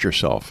caught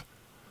yourself.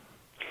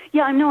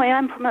 Yeah, I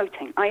am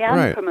promoting. I am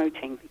Right.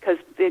 promoting because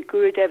the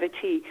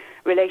guru-devotee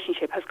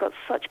relationship has got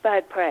such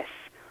bad press,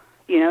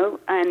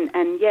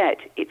 and yet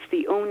it's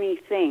the only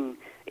thing,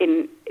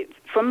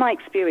 from my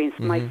experience,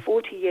 my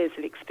 40 years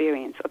of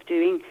experience of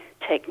doing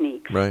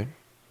techniques, Right.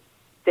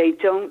 they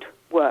don't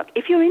work.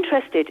 If you're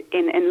interested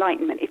in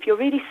enlightenment, if you're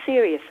really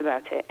serious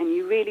about it and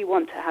you really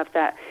want to have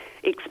that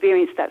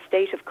experience, that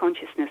state of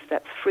consciousness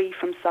that's free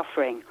from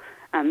suffering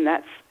and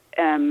that's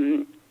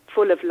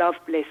full of love,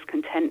 bliss,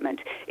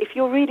 contentment, if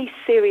you're really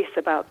serious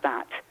about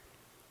that,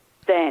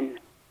 then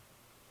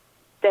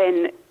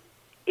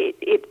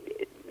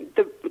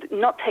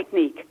not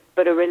technique,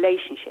 but a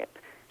relationship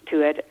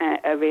to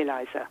a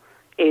realizer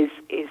is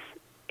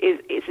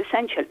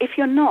essential. If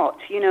you're not,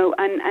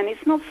 and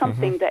it's not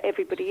something that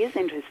everybody is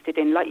interested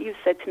in, like you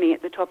said to me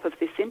at the top of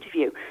this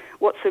interview,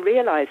 what's a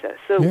realizer?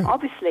 So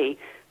obviously,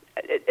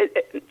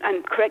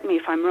 and correct me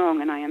if I'm wrong,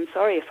 and I am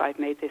sorry if I've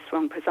made this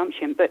wrong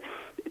presumption, but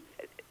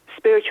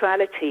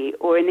spirituality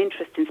or an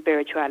interest in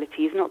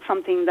spirituality is not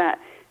something that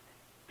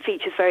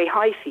features very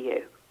high for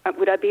you.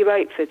 Would I be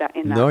right for that?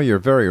 No, you're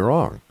very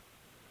wrong.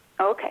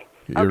 Okay.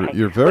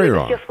 You're very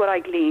well, wrong. It's just what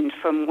I gleaned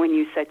from when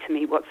you said to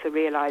me, what's a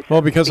realizer?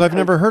 Well, because I've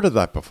never heard of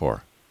that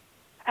before.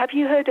 Have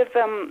you heard of...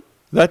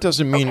 That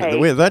doesn't mean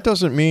okay. that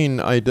doesn't mean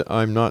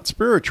I'm not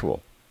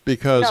spiritual,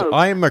 because No.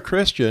 I am a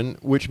Christian,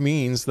 which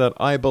means that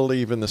I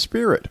believe in the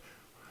spirit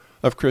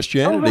of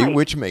Christianity, right.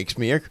 which makes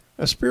me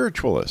a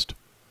spiritualist.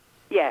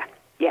 Yeah.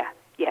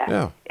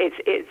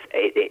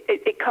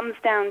 It comes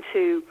down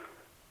to,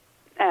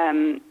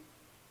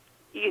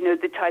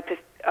 the type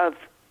of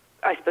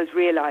I suppose,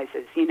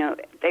 realizers.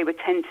 They would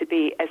tend to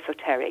be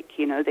esoteric.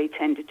 They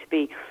tended to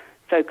be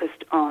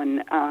focused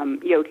on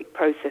yogic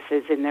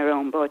processes in their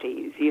own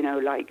bodies.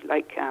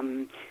 Like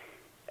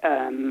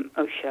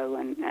Osho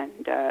and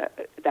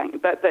Dang.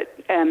 But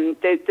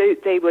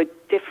they were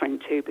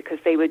different too, because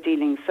they were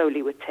dealing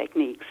solely with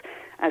techniques.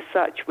 As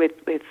such, with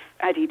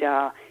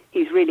Adidar,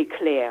 he's really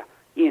clear.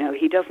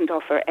 He doesn't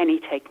offer any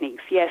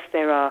techniques. Yes,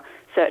 there are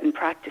certain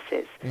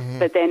practices,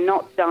 but they're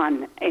not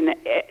done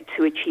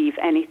to achieve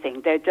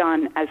anything. They're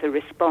done as a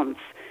response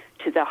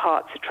to the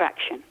heart's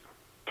attraction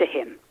to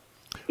him.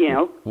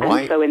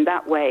 Why? And so in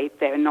that way,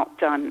 they're not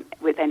done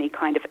with any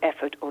kind of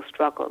effort or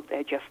struggle.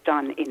 They're just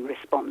done in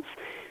response.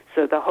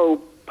 So the whole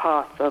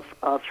path of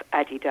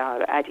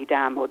Adidar,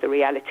 Adidam, or the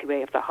reality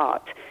way of the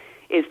heart,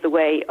 is the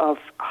way of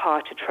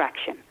heart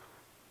attraction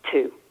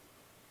to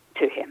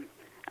him.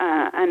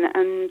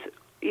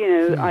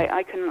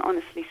 I can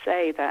honestly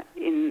say that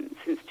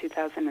since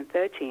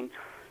 2013,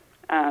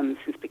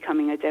 since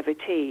becoming a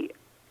devotee,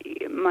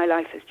 my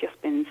life has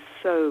just been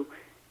so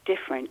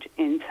different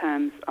in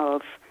terms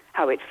of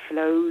how it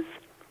flows,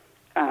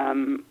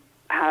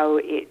 how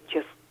it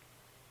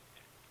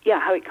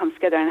comes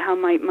together, and how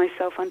my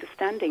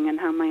self-understanding and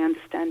how my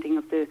understanding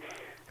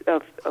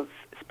of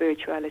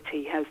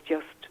spirituality has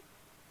just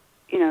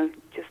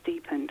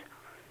deepened.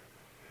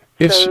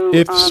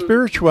 If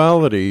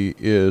spirituality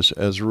is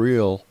as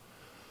real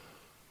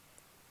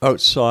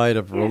outside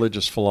of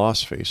religious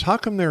philosophies, how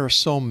come there are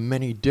so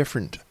many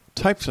different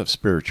types of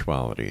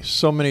spirituality,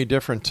 so many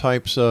different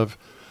types of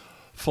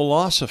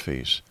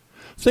philosophies?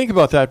 Think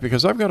about that,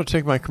 because I've got to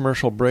take my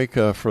commercial break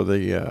for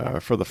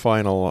the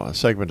final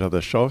segment of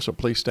the show, so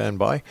please stand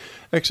by.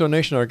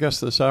 Exonation, our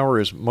guest this hour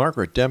is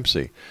Margaret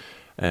Dempsey.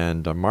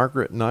 And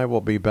Margaret and I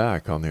will be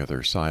back on the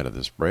other side of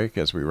this break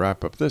as we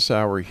wrap up this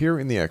hour here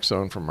in the X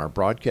Zone from our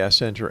broadcast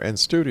center and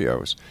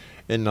studios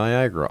in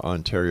Niagara,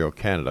 Ontario,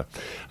 Canada.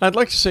 I'd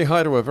like to say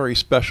hi to a very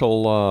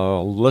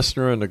special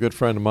listener and a good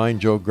friend of mine,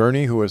 Joe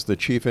Gurney, who was the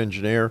chief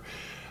engineer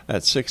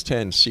at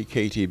 610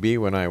 CKTB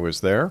when I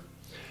was there.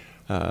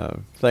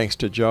 Thanks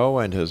to Joe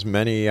and his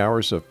many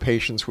hours of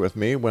patience with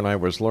me when I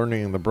was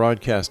learning in the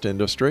broadcast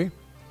industry.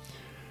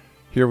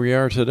 Here we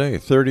are today,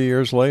 30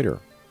 years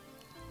later.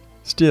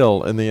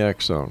 Still in the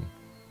X Zone.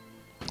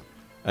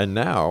 And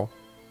now,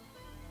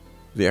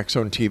 the X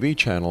Zone TV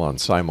channel on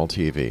Simul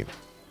TV.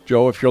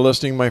 Joe, if you're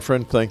listening, my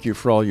friend, thank you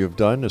for all you've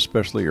done,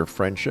 especially your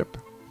friendship.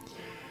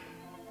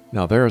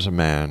 Now there's a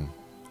man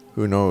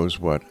who knows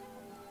what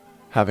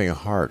having a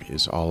heart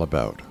is all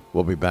about.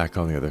 We'll be back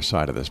on the other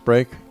side of this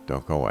break.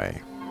 Don't go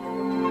away.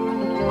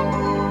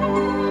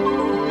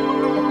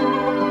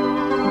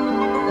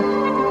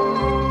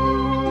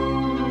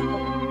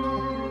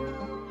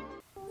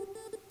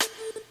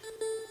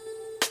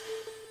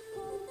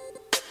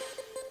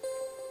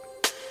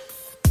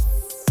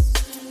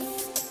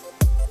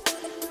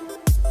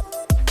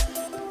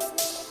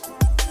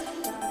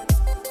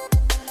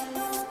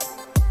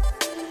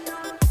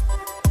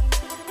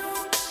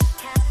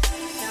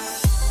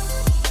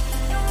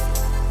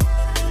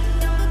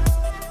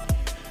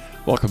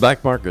 Welcome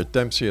back. Margaret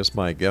Dempsey is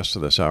my guest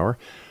of this hour.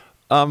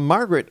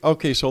 Margaret,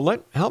 okay,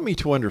 so help me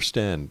to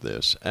understand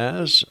this.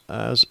 As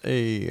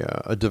a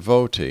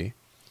devotee,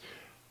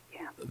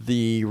 Yeah.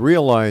 the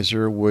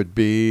realizer would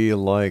be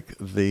like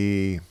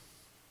the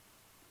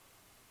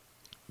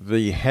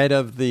head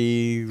of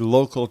the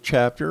local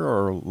chapter,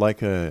 or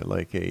like a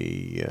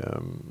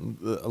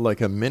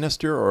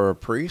minister or a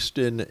priest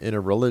in a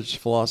religious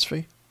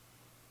philosophy.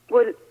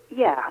 Well,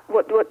 yeah.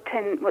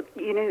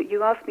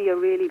 You asked me a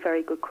really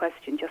very good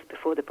question just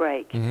before the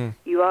break. Mm-hmm.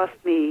 You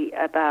asked me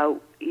about,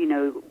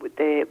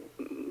 the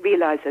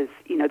realizers,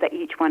 that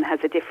each one has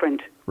a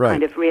different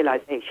kind of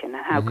realization.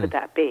 And how could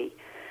that be?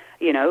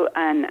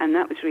 And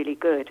that was really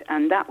good.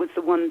 And that was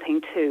the one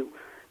thing too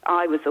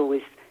I was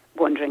always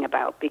wondering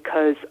about,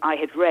 because I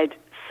had read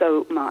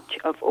so much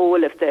of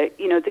all of the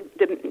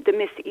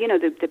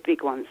the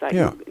big ones like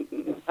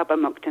Baba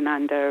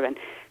Muktananda and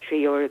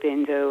Sri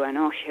Aurobindo and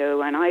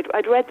Osho, and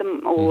I'd read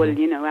them all,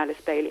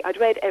 Alice Bailey. I'd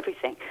read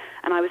everything,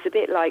 and I was a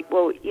bit like,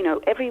 well,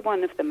 every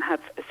one of them has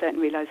a certain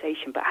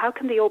realization, but how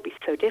can they all be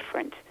so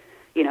different?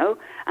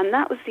 And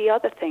that was the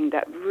other thing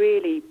that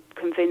really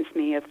convinced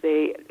me of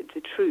the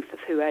truth of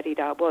who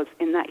Adidar was,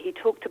 in that he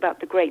talked about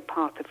the great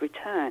path of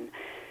return,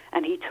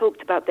 and he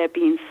talked about there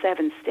being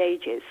 7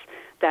 stages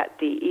that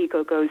the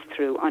ego goes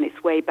through on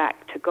its way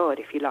back to God,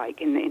 if you like,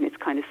 in its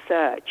kind of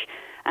search.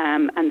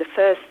 And the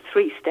first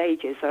 3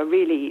 stages are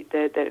really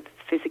the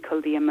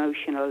physical, the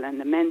emotional, and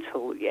the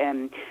mental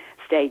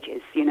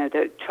stages.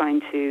 They're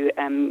trying to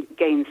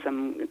gain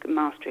some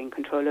mastery and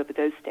control over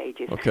those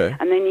stages. Okay.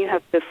 And then you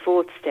have the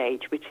 4th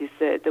stage, which is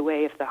the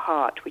way of the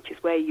heart, which is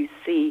where you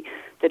see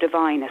the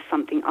divine as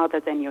something other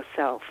than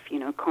yourself.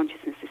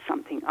 Consciousness is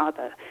something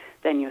other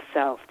than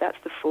yourself. That's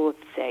the 4th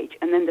stage.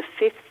 And then the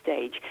 5th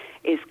stage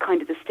is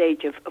kind of the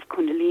stage of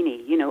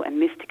Kundalini, and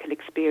mystical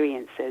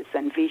experiences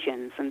and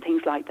visions and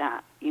things like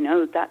that.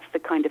 That's the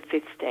kind of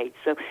 5th stage.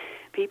 So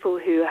people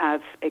who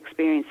have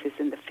experiences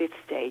in the 5th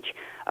stage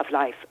of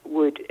life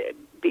would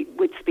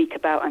speak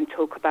about and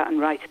talk about and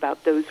write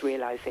about those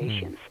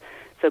realizations.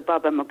 So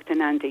Baba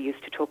Muktananda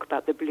used to talk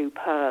about the blue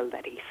pearl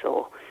that he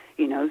saw,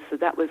 so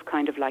that was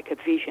kind of like a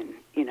vision,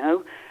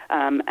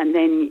 and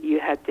then you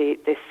had the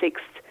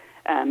 6th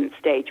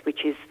stage,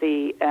 which is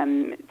the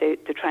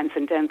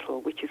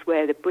transcendental, which is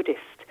where the Buddhist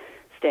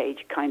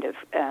stage kind of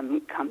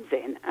comes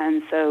in.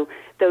 And so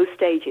those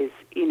stages,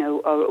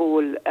 are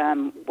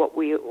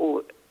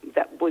all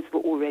that was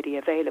already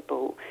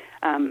available.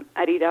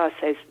 Adidar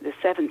says the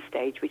 7th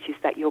stage, which is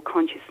that your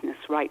consciousness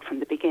right from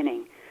the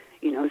beginning,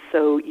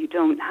 so you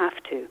don't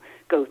have to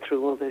go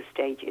through all those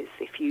stages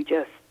if you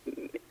just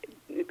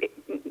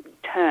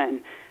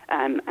turn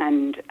and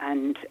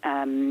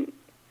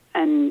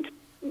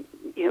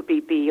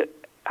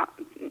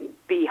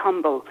be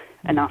humble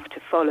enough to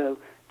follow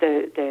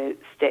the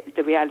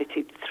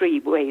reality, the 3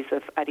 ways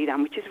of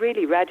Adidam, which is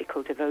really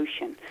radical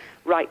devotion,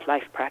 right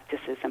life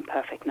practices, and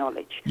perfect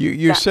knowledge.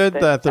 You said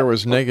that there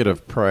was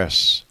negative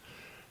press,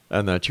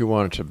 and that you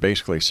wanted to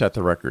basically set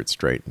the record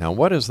straight. Now,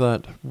 what is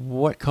that?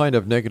 What kind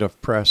of negative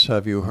press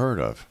have you heard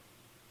of?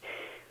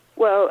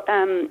 Well,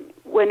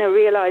 when a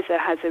realizer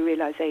has a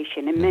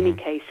realization, in many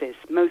cases,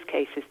 most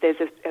cases,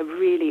 there's a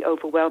really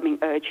overwhelming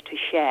urge to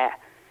share,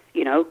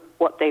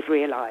 what they've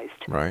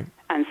realized. Right.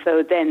 And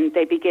so then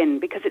they begin,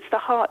 because it's the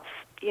heart's,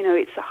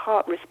 it's the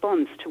heart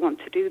response to want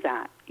to do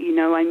that.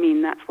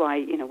 That's why,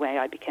 in a way,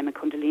 I became a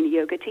Kundalini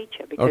yoga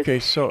teacher, because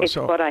it's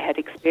what I had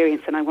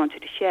experienced and I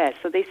wanted to share.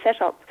 So they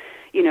set up,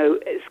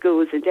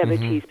 schools, and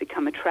devotees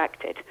become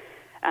attracted.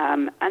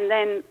 And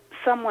then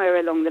somewhere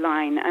along the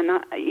line, and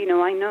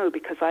I know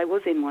because I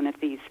was in one of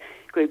these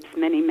groups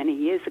many, many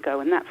years ago,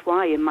 and that's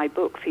why in my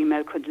book,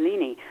 Female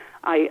Kundalini,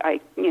 I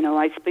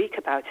speak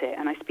about it,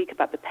 and I speak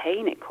about the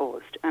pain it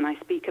caused, and I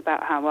speak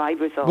about how I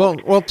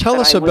resolved. Well, tell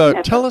us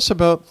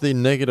about the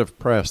negative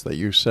press that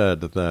you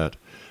said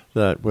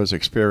that was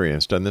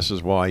experienced, and this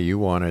is why you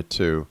wanted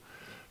to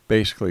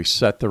basically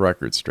set the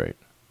record straight.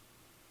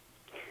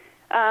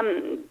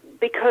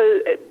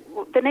 Because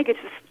the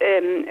negative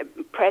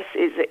press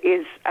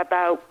is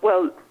about,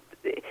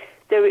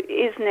 there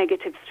is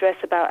negative stress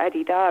about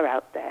Adidar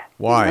out there.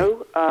 Why?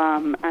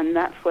 And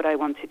that's what I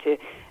wanted to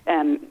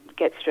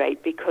get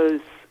straight,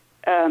 because,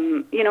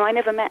 I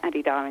never met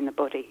Adidar in the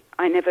body.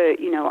 I never,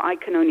 I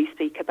can only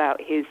speak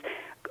about his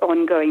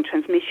ongoing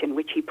transmission,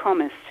 which he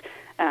promised,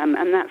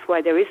 and that's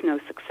why there is no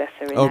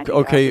successor in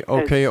Adidar.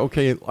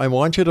 Okay. I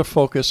want you to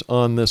focus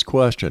on this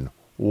question.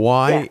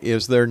 Why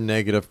is there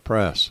negative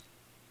press?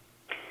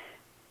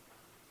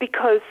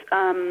 Because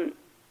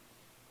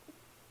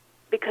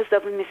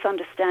of a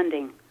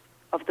misunderstanding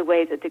of the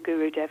way that the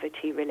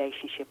guru-devotee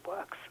relationship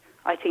works.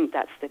 I think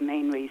that's the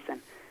main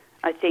reason.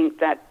 I think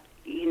that,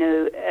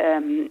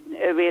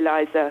 a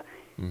realizer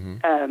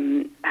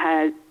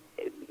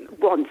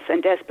wants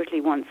and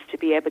desperately wants to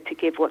be able to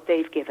give what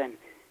they've given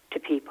to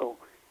people.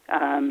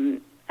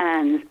 And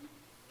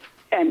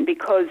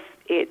because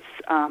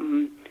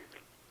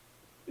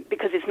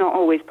it's not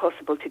always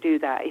possible to do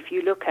that. If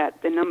you look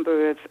at the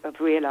number of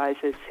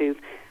realizers who've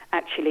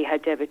actually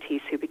had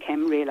devotees who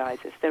became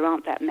realizers. There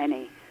aren't that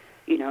many,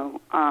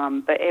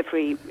 but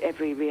every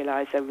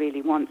realizer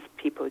really wants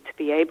people to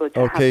be able to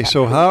have Okay,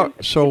 that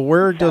so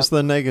where does the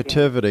themselves.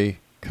 negativity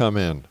come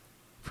in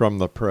from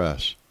the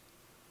press?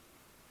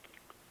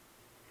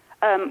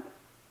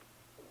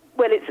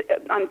 Well,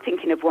 I'm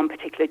thinking of one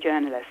particular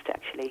journalist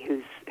actually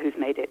who's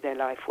made it their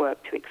life work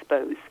to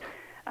expose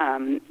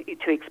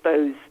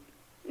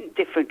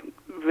different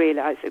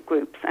realizer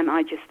groups, and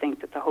I just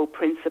think that the whole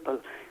principle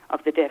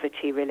of the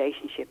devotee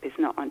relationship is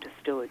not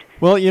understood.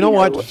 Well, you know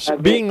what?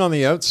 Being on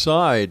the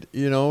outside,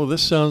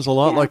 this sounds a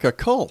lot like a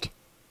cult.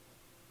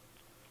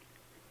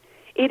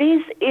 It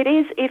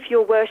is if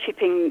you're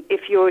worshipping,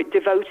 if you're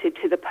devoted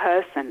to the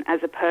person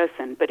as a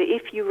person, but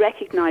if you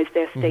recognize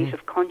their state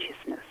of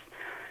consciousness,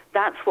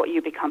 that's what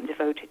you become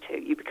devoted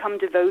to. You become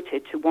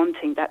devoted to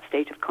wanting that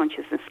state of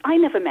consciousness. I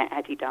never met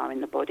Adidar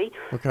in the body.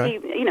 Okay.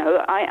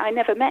 I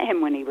never met him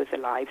when he was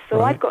alive, so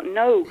Right. I've got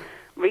no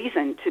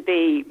reason to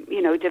be,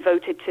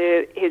 devoted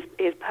to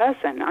his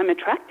person. I'm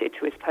attracted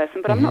to his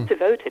person, but I'm not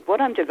devoted. What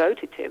I'm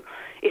devoted to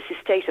is his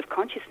state of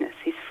consciousness,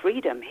 his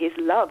freedom, his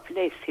love,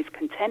 bliss, his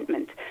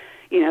contentment,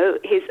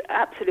 his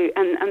absolute,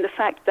 and the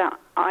fact that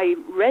I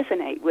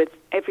resonate with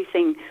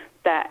everything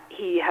that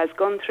he has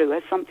gone through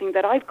as something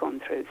that I've gone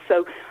through.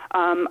 So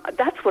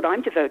that's what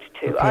I'm devoted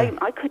to. Okay.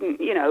 I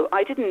couldn't,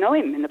 I didn't know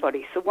him in the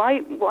body, so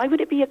why would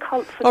it be a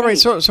cult for All me? right,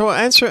 so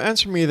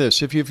answer me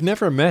this. If you've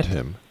never met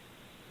him,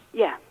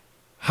 Yeah.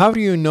 how do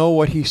you know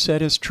what he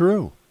said is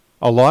true?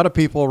 A lot of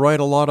people write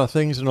a lot of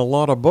things in a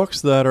lot of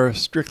books that are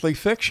strictly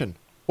fiction.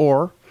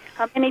 Or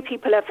How many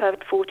people have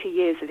had 40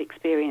 years of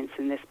experience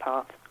in this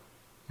path,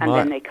 and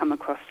then they come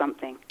across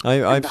something?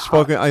 I've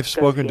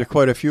spoken to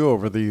quite a few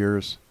over the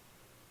years.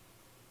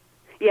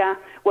 Yeah,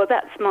 well,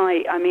 that's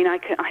I'm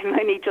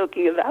only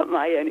talking about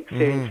my own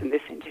experience in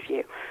this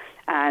interview,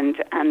 and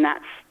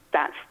that's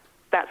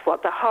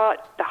what the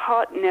heart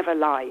never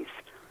lies.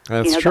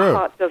 That's true. The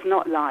heart does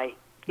not lie.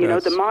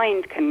 Yes. The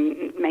mind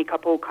can make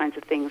up all kinds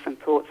of things and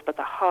thoughts, but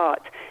the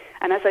heart,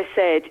 and as I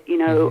said,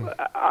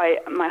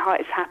 my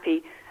heart is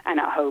happy and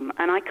at home,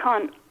 and I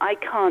can't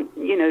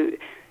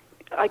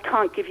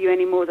give you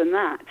any more than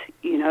that,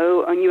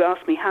 and you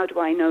ask me, how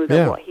do I know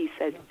that what he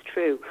says is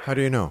true? How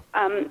do you know?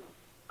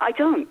 I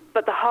don't,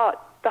 but the heart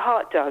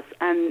does,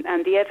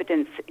 and the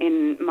evidence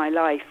in my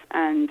life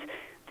and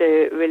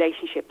the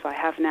relationships I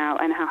have now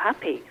and how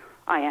happy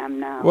I am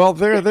now. Well,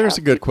 there's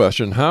a good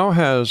question. How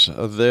has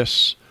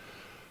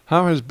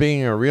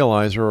being a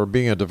realizer or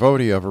being a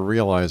devotee of a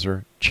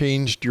realizer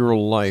changed your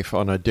life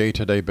on a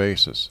day-to-day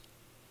basis?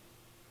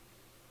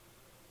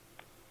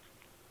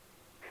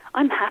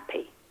 I'm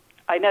happy.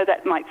 I know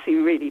that might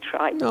seem really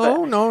trite.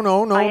 No.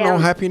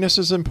 am. Happiness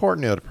is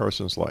important in a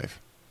person's life.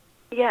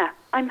 Yeah,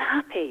 I'm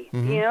happy.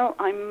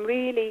 I'm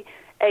really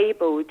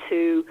able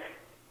to,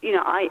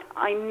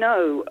 I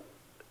know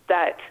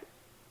that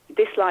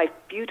this life,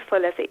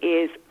 beautiful as it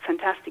is,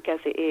 fantastic as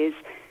it is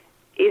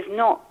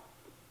not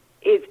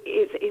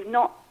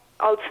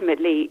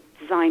ultimately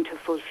designed to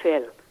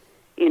fulfill.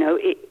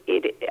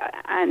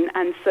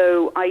 And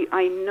so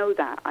I know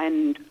that,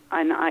 and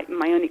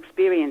my own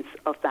experience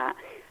of that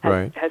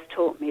has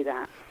taught me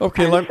that.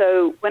 Okay. And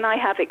so when I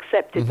have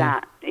accepted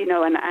that,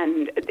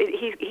 and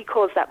he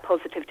calls that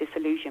positive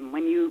disillusion.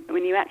 When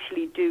you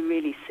actually do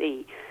really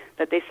see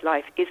that this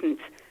life isn't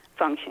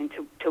function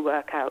to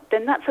work out,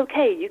 then that's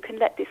okay. You can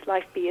let this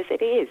life be as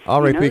it is.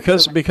 All right,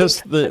 because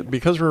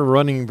we're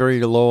running very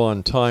low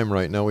on time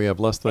right now. We have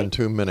less than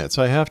 2 minutes.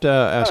 I have to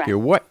ask you,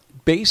 what,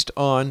 based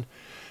on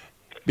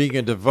being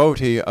a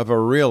devotee of a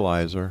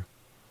realizer,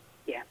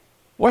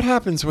 what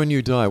happens when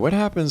you die? What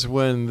happens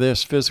when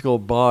this physical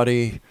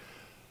body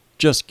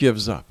just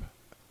gives up?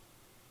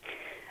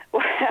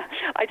 Well,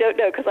 I don't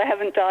know, because I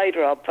haven't died,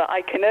 Rob. But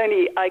I can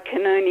only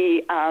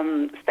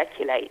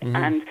speculate.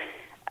 And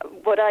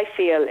what I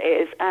feel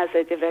is, as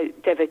a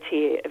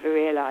devotee of a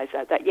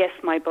realizer, that yes,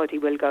 my body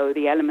will go,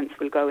 the elements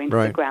will go into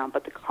the ground,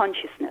 but the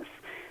consciousness,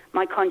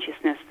 my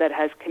consciousness that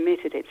has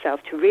committed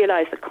itself to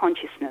realize the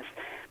consciousness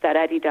that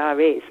Adidar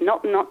is,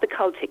 not the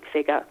cultic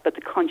figure, but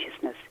the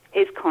consciousness,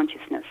 his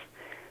consciousness,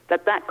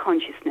 that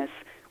consciousness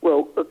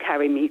will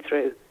carry me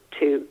through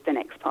to the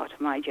next part of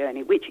my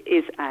journey, which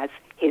is as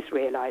his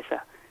realizer,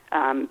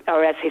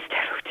 or as his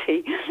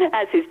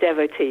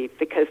devotee,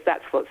 because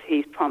that's what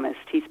he's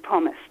promised. He's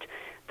promised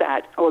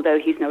that although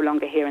he's no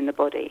longer here in the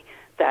body,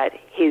 that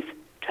his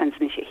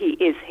transmission, he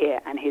is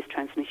here and his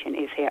transmission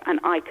is here.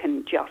 And I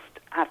can just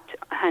have to,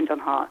 hand on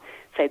heart,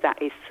 say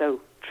that is so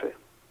true.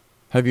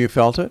 Have you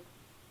felt it?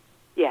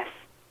 Yes.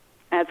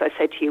 As I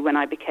said to you, when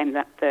I became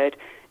that third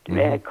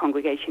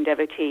congregation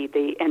devotee,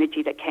 the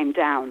energy that came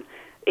down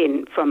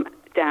from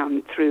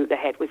down through the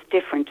head was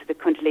different to the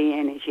Kundalini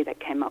energy that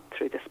came up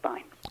through the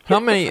spine. How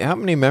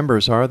many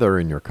members are there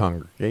in your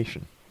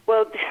congregation?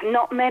 Well,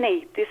 not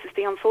many. This is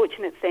the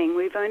unfortunate thing.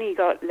 We've only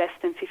got less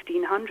than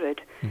 1,500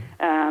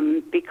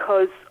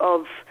 because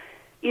of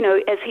you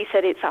know, as he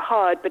said, it's a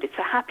hard, but it's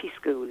a happy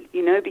school,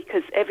 you know,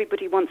 because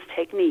everybody wants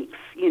techniques.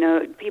 You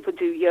know, people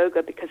do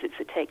yoga because it's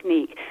a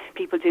technique.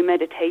 People do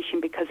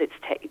meditation because it's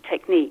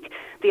technique.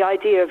 The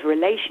idea of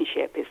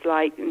relationship is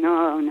like,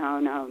 no,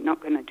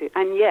 not going to do.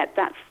 And yet,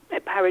 that's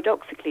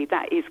paradoxically,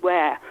 that is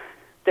where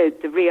the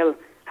real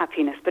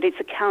happiness. But it's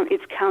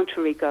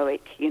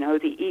counter-egoic. You know,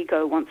 the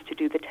ego wants to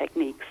do the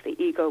techniques.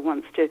 The ego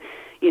wants to,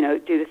 you know,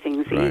 do the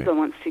things. The ego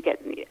wants to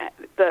get,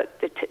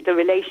 but the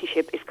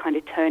relationship is kind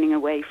of turning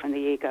away from the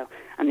ego,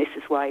 and this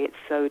is why it's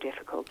so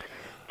difficult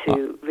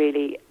to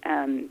really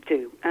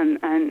do.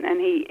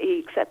 And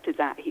he accepted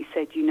that. He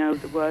said, you know,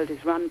 the world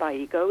is run by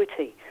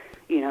egoity.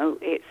 You know,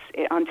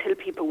 until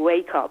people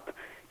wake up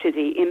to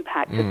the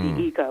impact of the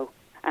ego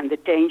and the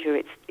danger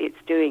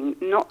it's doing,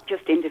 not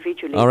just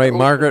individually. All right,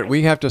 Margaret,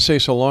 we have to say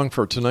so long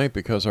for tonight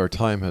because our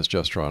time has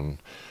just run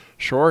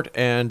short.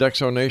 And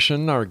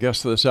Exonation, our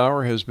guest this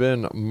hour has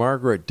been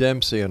Margaret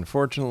Dempsey.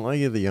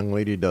 Unfortunately, the young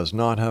lady does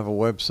not have a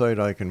website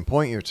I can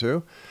point you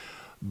to,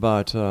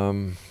 but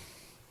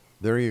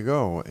there you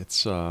go.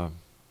 It's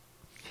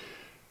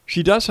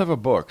she does have a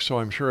book, so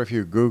I'm sure if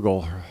you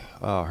Google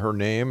her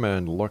name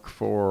and look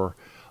for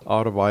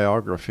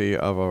autobiography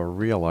of a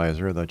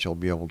realizer that you'll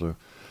be able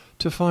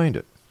to find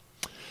it.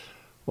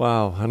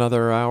 Wow,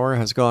 another hour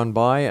has gone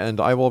by, and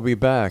I will be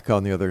back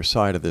on the other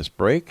side of this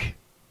break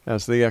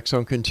as the X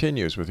Zone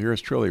continues with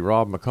yours truly,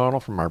 Rob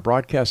McConnell, from our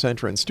broadcast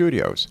center and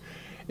studios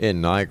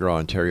in Niagara,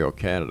 Ontario,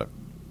 Canada.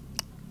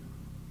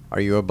 Are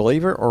you a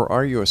believer or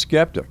are you a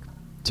skeptic?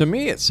 To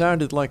me, it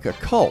sounded like a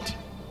cult.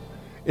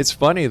 It's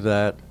funny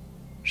that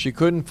she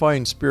couldn't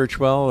find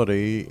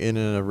spirituality in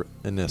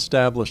an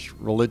established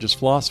religious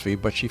philosophy,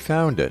 but she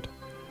found it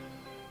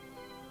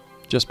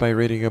just by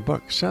reading a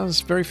book.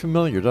 Sounds very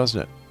familiar,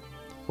 doesn't it?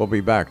 We'll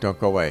be back. Don't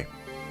go away.